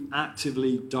seem to be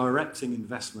actively directing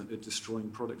investment at destroying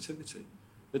productivity.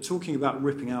 They're talking about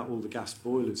ripping out all the gas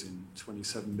boilers in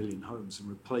 27 million homes and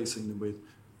replacing them with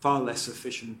far less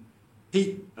efficient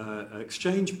heat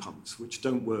exchange pumps, which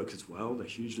don't work as well. They're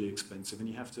hugely expensive, and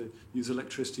you have to use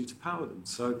electricity to power them.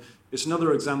 So it's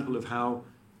another example of how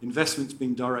investment's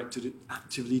being directed at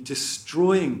actively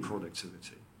destroying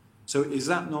productivity. So is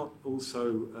that not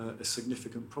also a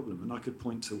significant problem? And I could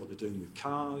point to what they're doing with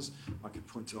cars. I could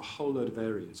point to a whole load of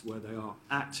areas where they are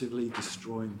actively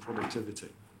destroying productivity.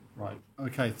 Right.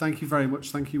 Okay, thank you very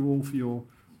much. Thank you all for your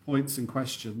points and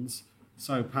questions.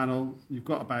 So, panel, you've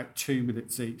got about 2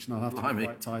 minutes each, and I'll have to be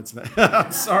quite tight today.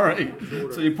 I'm sorry.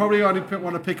 So you probably only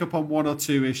want to pick up on 1 or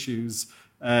 2 issues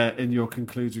in your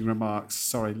concluding remarks.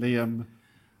 Sorry, Liam.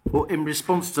 Well, in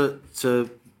response to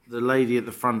the lady at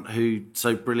the front who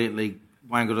so brilliantly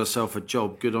wangled herself a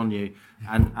job, good on you,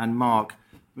 and Mark,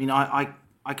 I mean,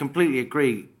 I completely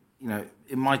agree. You know,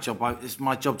 in my job, it's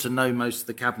my job to know most of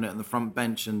the cabinet and the front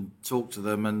bench and talk to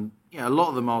them, and you know, a lot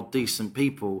of them are decent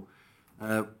people.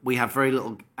 We have very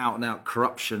little out-and-out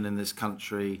corruption in this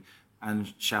country,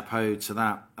 and chapeau to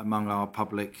that among our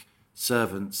public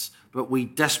servants. But we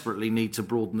desperately need to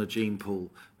broaden the gene pool,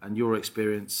 and your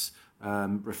experience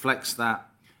reflects that.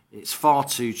 It's far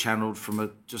too channeled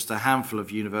from just a handful of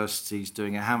universities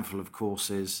doing a handful of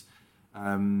courses.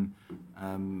 And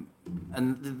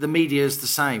the media is the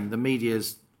same. The media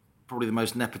is probably the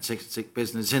most nepotistic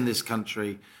business in this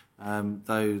country,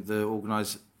 though the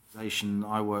organisation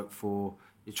I work for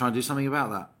is trying to do something about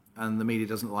that. And the media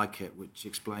doesn't like it, which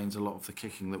explains a lot of the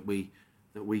kicking that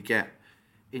we get.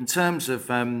 In terms of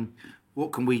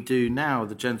what can we do now,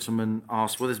 the gentleman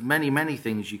asked, well, there's many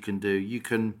things you can do. You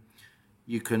can,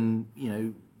 you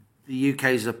know, the UK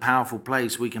is a powerful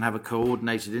place. We can have a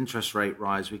coordinated interest rate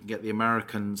rise. We can get the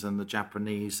Americans and the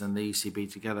Japanese and the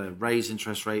ECB together, raise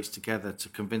interest rates together to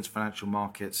convince financial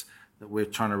markets that we're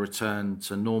trying to return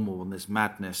to normal, and this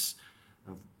madness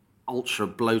of ultra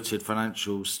bloated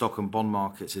financial stock and bond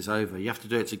markets is over. You have to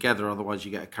do it together, otherwise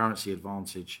you get a currency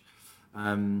advantage.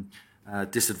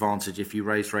 Disadvantage if you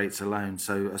raise rates alone.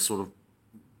 So a sort of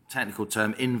technical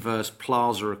term, inverse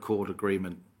Plaza Accord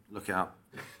agreement. Look it up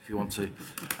if you want to.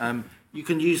 You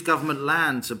can use government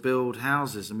land to build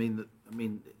houses. I mean,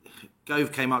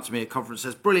 Gove came up to me at a conference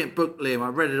and says, "Brilliant book, Liam. I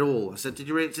read it all." I said, "Did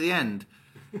you read it to the end?"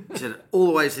 He said, "All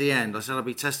the way to the end." I said, "I'll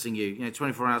be testing you." You know,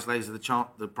 24 hours later,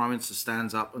 the Prime Minister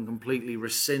stands up and completely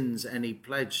rescinds any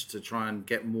pledge to try and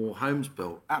get more homes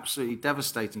built. Absolutely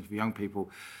devastating for young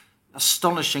people.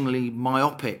 Astonishingly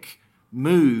myopic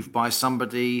move by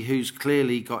somebody who's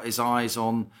clearly got his eyes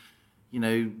on, you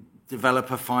know,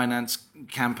 developer finance,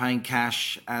 campaign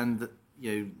cash, and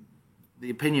you know, the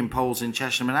opinion polls in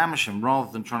Chesham and Amersham,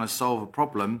 rather than trying to solve a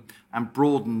problem and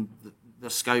broaden the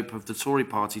scope of the Tory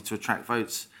party to attract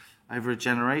votes over a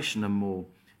generation and more.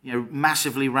 You know,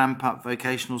 massively ramp up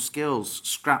vocational skills,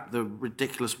 scrap the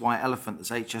ridiculous white elephant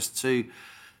that's HS2.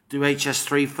 Do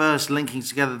HS3 first, linking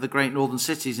together the great northern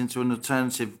cities into an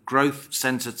alternative growth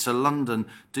centre to London.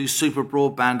 Do super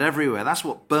broadband everywhere. That's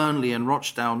what Burnley and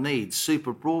Rochdale need,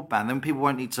 super broadband. Then people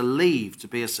won't need to leave to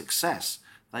be a success.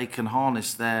 They can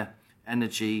harness their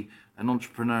energy and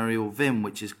entrepreneurial vim,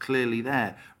 which is clearly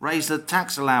there. Raise the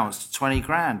tax allowance to 20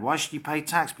 grand. Why should you pay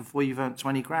tax before you've earned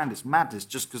 20 grand? It's madness,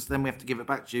 just because then we have to give it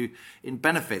back to you in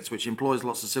benefits, which employs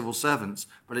lots of civil servants.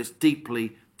 But it's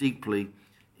deeply deeply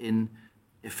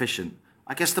inefficient.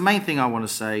 I guess the main thing I want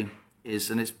to say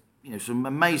is, and it's some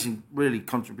amazing really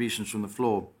contributions from the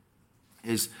floor,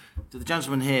 is to the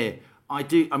gentleman here. I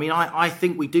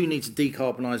think we do need to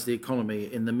decarbonise the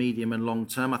economy in the medium and long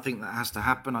term. I think that has to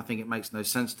happen. I think it makes no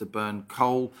sense to burn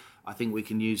coal. I think we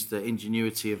can use the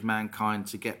ingenuity of mankind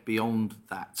to get beyond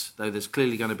that, though there's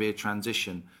clearly going to be a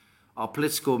transition. Our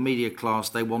political media class,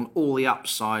 they want all the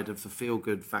upside of the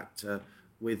feel-good factor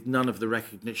with none of the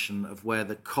recognition of where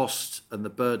the cost and the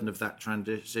burden of that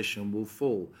transition will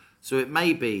fall. So it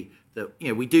may be that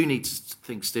we do need to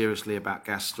think seriously about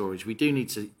gas storage. We do need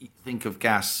to think of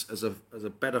gas as a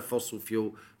better fossil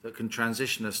fuel that can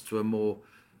transition us to a more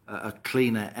a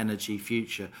cleaner energy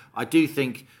future. I do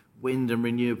think wind and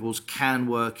renewables can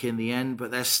work in the end, but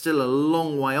they're still a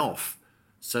long way off.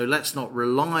 So let's not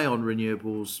rely on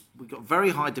renewables. We've got very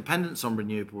high dependence on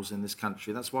renewables in this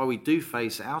country. That's why we do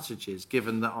face outages,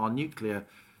 given that our nuclear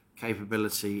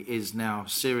capability is now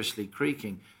seriously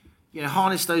creaking.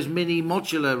 Harness those mini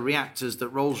modular reactors that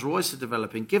Rolls-Royce are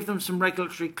developing. Give them some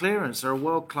regulatory clearance. They're a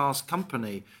world-class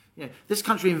company. This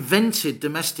country invented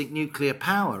domestic nuclear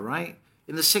power, right?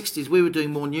 In the 60s, we were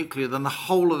doing more nuclear than the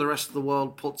whole of the rest of the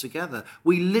world put together.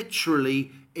 We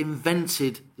literally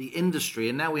invented the industry,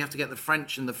 and now we have to get the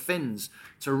French and the Finns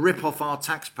to rip off our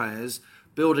taxpayers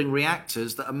building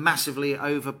reactors that are massively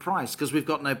overpriced because we've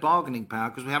got no bargaining power,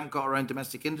 because we haven't got our own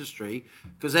domestic industry,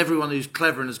 because everyone who's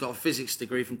clever and has got a physics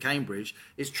degree from Cambridge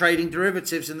is trading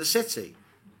derivatives in the city.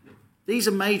 These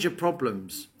are major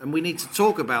problems, and we need to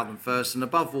talk about them first, and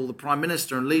above all, the Prime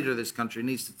Minister and leader of this country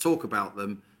needs to talk about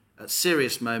them at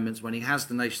serious moments when he has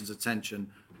the nation's attention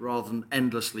rather than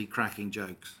endlessly cracking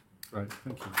jokes. Right,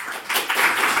 thank you.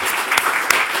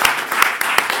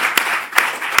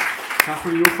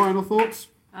 Catherine, your final thoughts?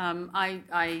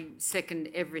 I second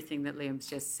everything that Liam's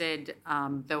just said,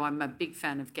 though I'm a big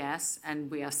fan of gas,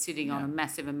 and we are sitting on a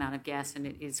massive amount of gas, and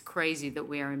it is crazy that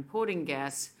we are importing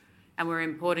gas, and we're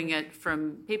importing it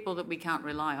from people that we can't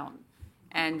rely on.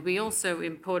 And we also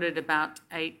imported about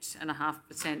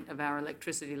 8.5% of our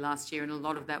electricity last year, and a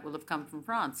lot of that will have come from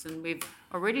France. And we've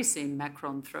already seen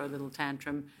Macron throw a little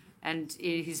tantrum, and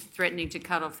he's threatening to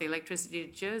cut off the electricity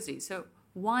to Jersey. So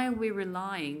why are we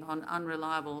relying on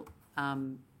unreliable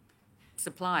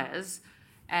suppliers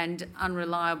and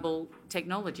unreliable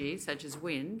technology such as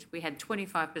wind? We had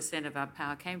 25% of our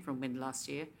power came from wind last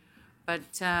year,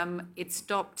 but it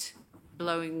stopped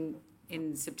blowing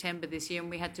in September this year, and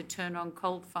we had to turn on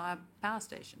coal-fired power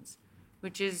stations,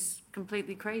 which is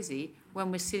completely crazy when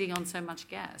we're sitting on so much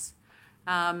gas.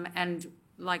 And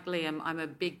like Liam, I'm a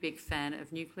big, big fan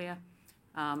of nuclear.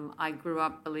 I grew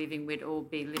up believing we'd all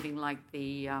be living like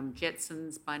the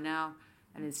Jetsons by now,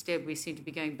 and instead we seem to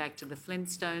be going back to the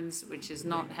Flintstones, which is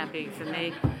not happy for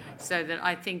me. So that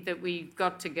I think that we've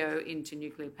got to go into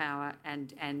nuclear power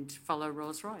and follow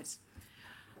Rolls-Royce.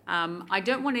 I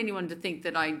don't want anyone to think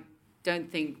that I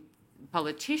don't think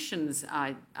politicians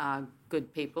are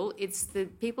good people. It's the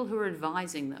people who are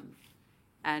advising them.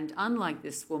 And unlike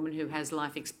this woman who has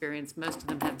life experience, most of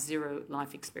them have zero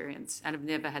life experience and have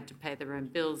never had to pay their own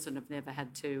bills and have never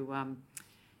had to,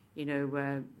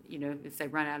 if they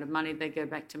run out of money, they go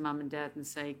back to mum and dad and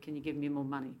say, "Can you give me more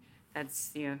money?"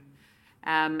 That's,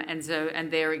 and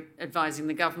they're advising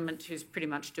the government, who's pretty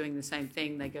much doing the same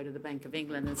thing. They go to the Bank of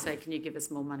England and say, "Can you give us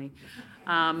more money?"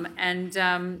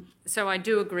 So I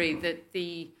do agree that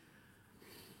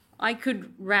I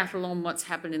could rattle on what's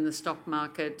happened in the stock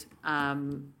market.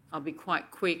 I'll be quite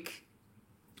quick.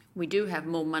 We do have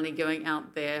more money going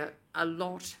out there. A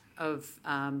lot of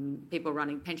people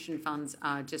running pension funds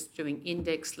are just doing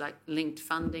index-linked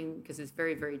funding because it's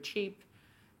very, very cheap.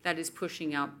 That is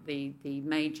pushing up the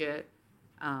major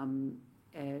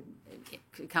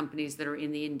companies that are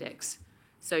in the index.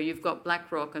 So you've got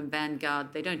BlackRock and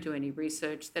Vanguard. They don't do any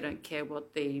research. They don't care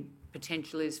what the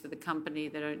potential is for the company.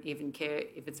 They don't even care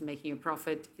if it's making a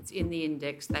profit. It's in the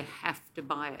index. They have to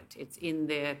buy it. It's in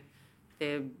their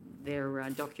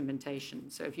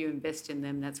documentation. So if you invest in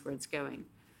them, that's where it's going.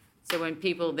 So when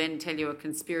people then tell you a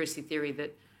conspiracy theory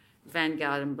that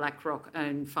Vanguard and BlackRock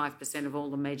own 5% of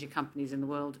all the major companies in the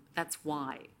world, that's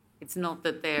why. It's not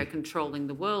that they're controlling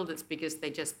the world. It's because they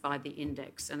just buy the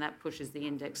index, and that pushes the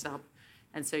index up.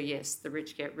 And so, yes, the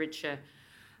rich get richer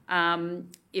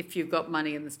if you've got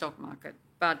money in the stock market.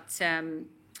 But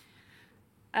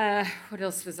what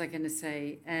else was I going to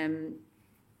say?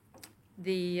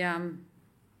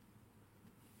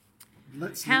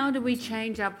 How do we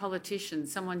change our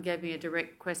politicians? Someone gave me a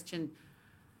direct question.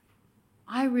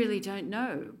 I really don't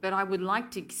know, but I would like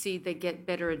to see they get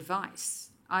better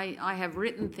advice. I have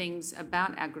written things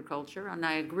about agriculture, and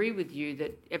I agree with you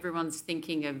that everyone's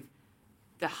thinking of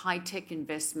the high-tech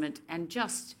investment and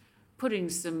just putting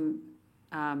some,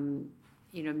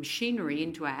 machinery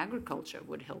into our agriculture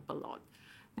would help a lot.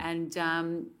 And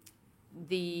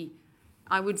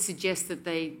I would suggest that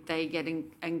they get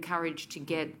encouraged to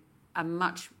get a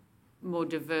much more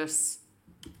diverse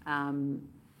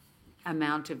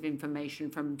amount of information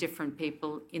from different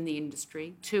people in the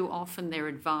industry. Too often they're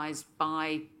advised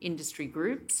by industry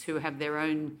groups who have their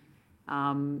own,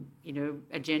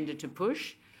 agenda to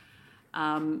push.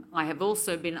 I have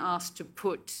also been asked to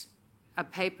put a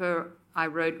paper I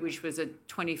wrote, which was a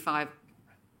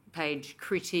 25-page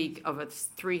critique of a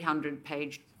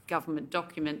 300-page government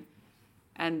document,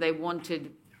 and they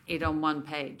wanted it on one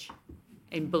page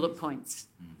in bullet points.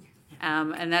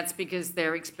 And that's because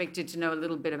they're expected to know a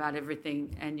little bit about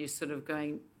everything, and you're sort of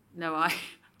going, no, I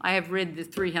have read the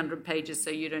 300 pages, so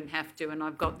you don't have to, and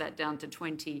I've got that down to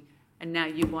 20, and now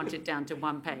you want it down to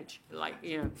one page.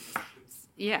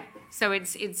 Yeah. So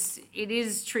it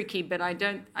is tricky, but I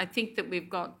think that we've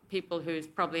got people whose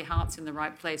probably heart's in the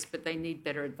right place, but they need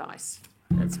better advice.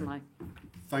 That's my...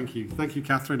 Thank you,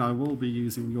 Catherine. I will be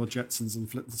using your Jetsons and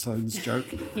Flintstones joke.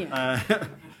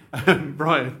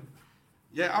 Brian.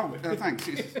 Yeah, thanks.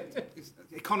 It's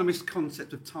the economist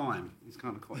concept of time is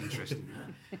kind of quite interesting.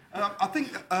 I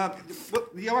think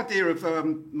the idea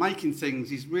of making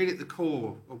things is really at the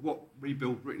core of what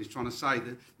Rebuild Britain is trying to say.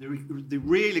 The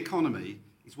real economy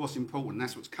is what's important.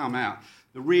 That's what's come out.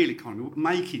 The real economy,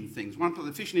 making things.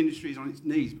 The fishing industry is on its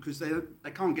knees because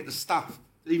they can't get the stuff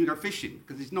to even go fishing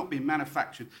because it's not being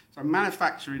manufactured. So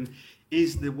manufacturing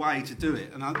is the way to do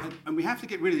it. And we have to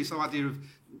get rid of this idea of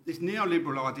this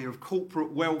neoliberal idea of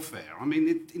corporate welfare. I mean,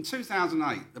 in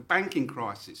 2008, the banking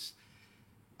crisis,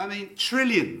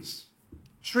 trillions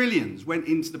went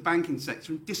into the banking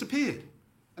sector and disappeared.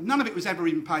 And none of it was ever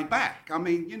even paid back.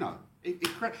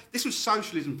 This was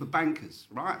socialism for bankers,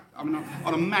 right? On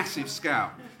a massive scale.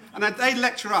 And they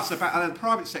lecture us about how the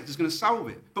private sector is going to solve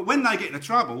it. But when they get into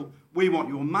trouble, we want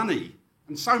your money.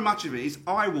 And so much of it is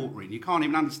eye-watering. You can't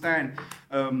even understand...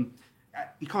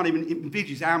 you can't even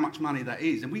envisage how much money that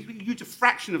is. And we use a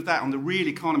fraction of that on the real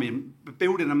economy and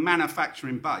building a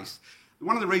manufacturing base.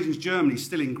 One of the reasons Germany's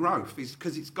still in growth is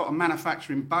because it's got a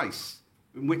manufacturing base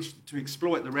in which to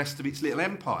exploit the rest of its little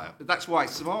empire. But that's why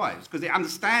it survives, because it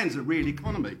understands the real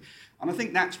economy. And I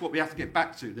think that's what we have to get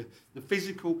back to, the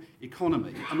physical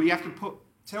economy. And we have to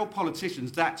tell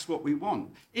politicians that's what we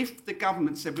want. If the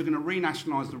government said we're going to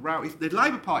renationalise the rail, if the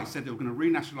Labour Party said they were going to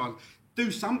renationalise, do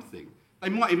something, they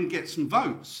might even get some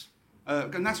votes.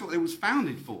 And that's what it was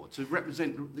founded for, to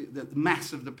represent the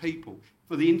mass of the people,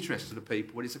 for the interests of the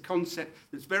people. And it's a concept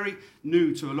that's very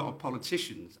new to a lot of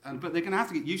politicians. But they're going to have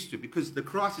to get used to it because the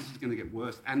crisis is going to get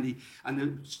worse and the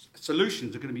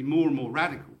solutions are going to be more and more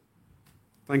radical.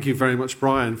 Thank you very much,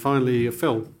 Brian. Finally,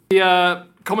 Phil. The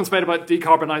comments made about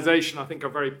decarbonisation, I think, are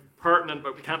very pertinent,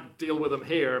 but we can't deal with them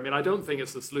here. I don't think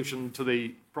it's the solution to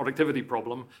the productivity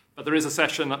problem, but there is a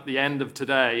session at the end of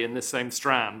today in this same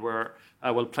strand where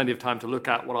we'll have plenty of time to look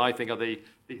at what I think are the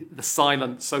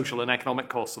silent social and economic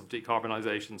costs of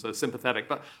decarbonisation. So sympathetic,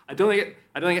 but I don't think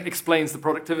it explains the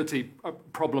productivity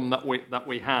problem that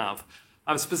we have.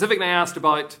 I was specifically asked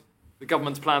about the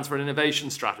government's plans for an innovation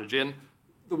strategy, and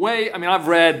the way I've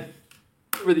read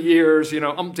over the years,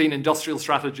 umpteen industrial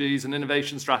strategies and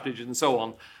innovation strategies and so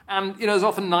on. And, there's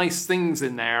often nice things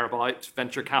in there about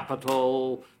venture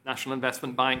capital, national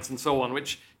investment banks and so on,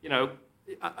 which,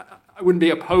 I wouldn't be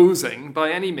opposing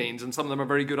by any means, and some of them are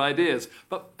very good ideas.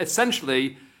 But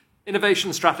essentially,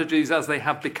 innovation strategies as they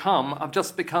have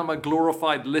just become a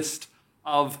glorified list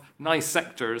of nice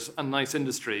sectors and nice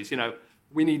industries.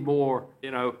 We need more,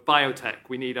 biotech.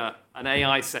 We need an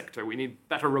AI sector. We need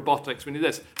better robotics. We need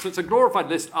this. So it's a glorified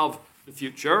list of the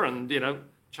future, and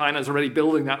China's already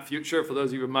building that future. For those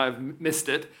of you who might have missed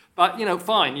it, but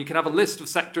fine. You can have a list of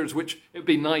sectors which it would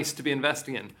be nice to be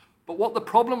investing in. But what the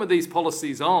problem with these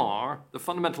policies are, the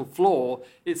fundamental flaw,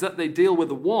 is that they deal with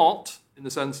the what, in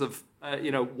the sense of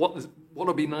what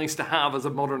would be nice to have as a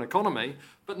modern economy,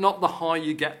 but not the how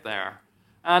you get there.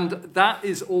 And that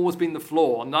has always been the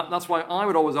flaw. And that's why I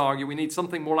would always argue we need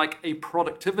something more like a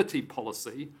productivity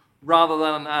policy rather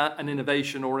than an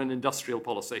innovation or an industrial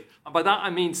policy. And by that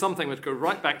I mean something which goes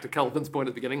right back to Kelvin's point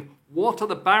at the beginning. What are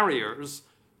the barriers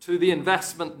to the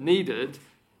investment needed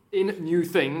in new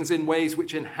things in ways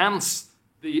which enhance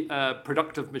the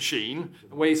productive machine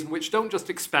in ways in which don't just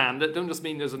expand it, don't just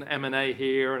mean there's an M&A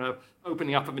here and a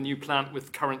opening up of a new plant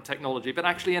with current technology, but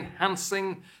actually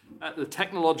enhancing the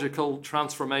technological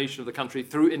transformation of the country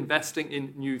through investing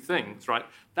in new things, right?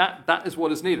 That is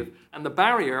what is needed. And the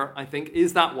barrier, I think,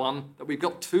 is that one that we've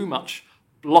got too much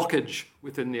blockage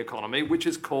within the economy, which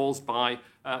is caused by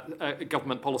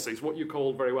government policies, what you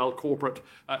call very well corporate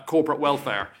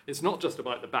welfare. It's not just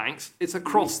about the banks, it's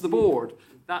across the board.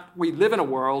 That we live in a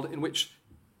world in which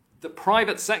the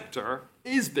private sector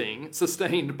is being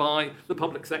sustained by the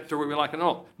public sector, whether we like it or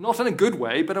not. Not in a good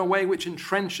way, but in a way which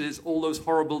entrenches all those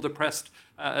horrible depressed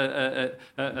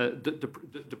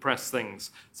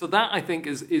things. So that, I think,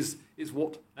 is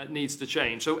what needs to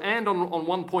change. So, and on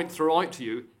one point throughout to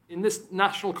you, in this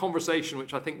national conversation,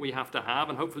 which I think we have to have,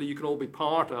 and hopefully you can all be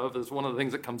part of as one of the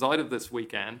things that comes out of this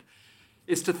weekend,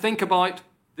 is to think about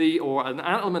an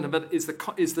element of it is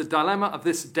the dilemma of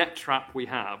this debt trap we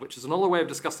have, which is another way of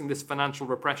discussing this financial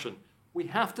repression. We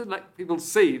have to let people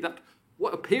see that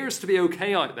what appears to be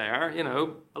okay out there,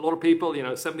 a lot of people,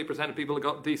 70% of people have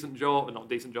got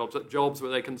jobs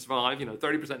where they can survive,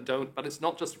 30% don't, but it's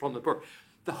not just from the poor.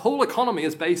 The whole economy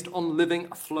is based on living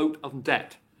afloat of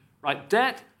debt, right?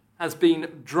 Debt has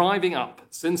been driving up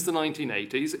since the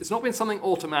 1980s. It's not been something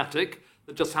automatic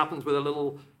that just happens with a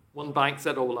little. One bank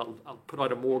said, I'll put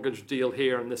out a mortgage deal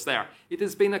here and this there. It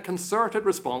has been a concerted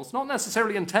response, not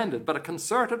necessarily intended, but a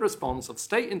concerted response of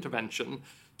state intervention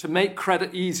to make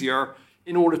credit easier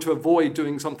in order to avoid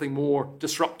doing something more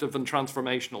disruptive and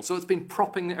transformational. So it's been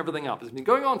propping everything up. It's been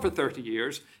going on for 30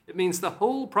 years. It means the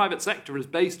whole private sector is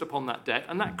based upon that debt,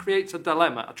 and that creates a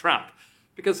dilemma, a trap.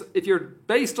 Because if you're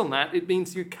based on that, it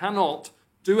means you cannot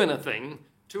do anything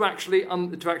to actually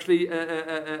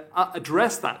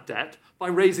address that debt by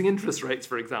raising interest rates,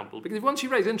 for example. Because once you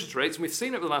raise interest rates, and we've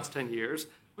seen it over the last 10 years,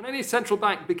 when any central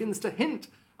bank begins to hint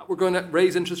that we're going to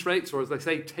raise interest rates, or as they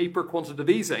say, taper quantitative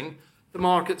easing, the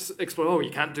markets explode,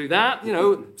 you can't do that,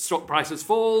 stock prices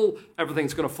fall,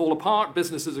 everything's going to fall apart,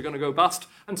 businesses are going to go bust,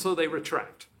 and so they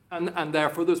retract. And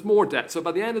therefore there's more debt. So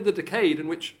by the end of the decade, in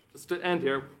which, just to end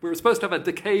here, we were supposed to have a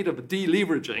decade of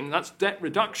deleveraging, that's debt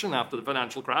reduction after the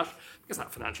financial crash, because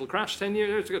that financial crash 10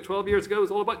 years ago, 12 years ago was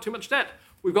all about too much debt.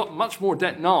 We've got much more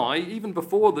debt now, even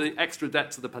before the extra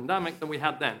debts of the pandemic, than we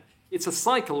had then. It's a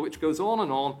cycle which goes on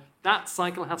and on. That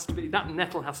nettle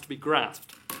has to be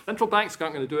grasped. Central banks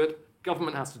aren't going to do it.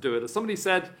 Government has to do it. As somebody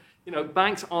said,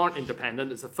 banks aren't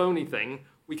independent. It's a phony thing.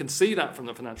 We can see that from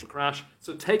the financial crash.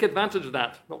 So take advantage of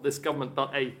that. Not this government,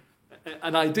 but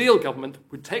an ideal government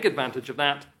would take advantage of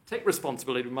that, take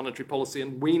responsibility of monetary policy,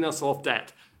 and wean us off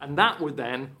debt. And that would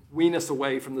then wean us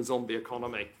away from the zombie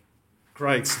economy.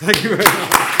 Great. Thank you very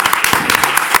much.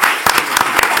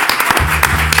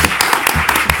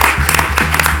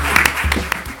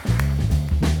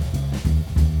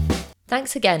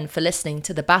 Thanks again for listening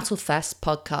to the Battlefest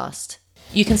podcast.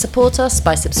 You can support us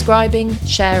by subscribing,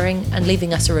 sharing, and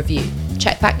leaving us a review.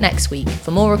 Check back next week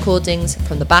for more recordings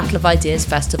from the Battle of Ideas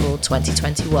Festival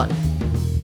 2021.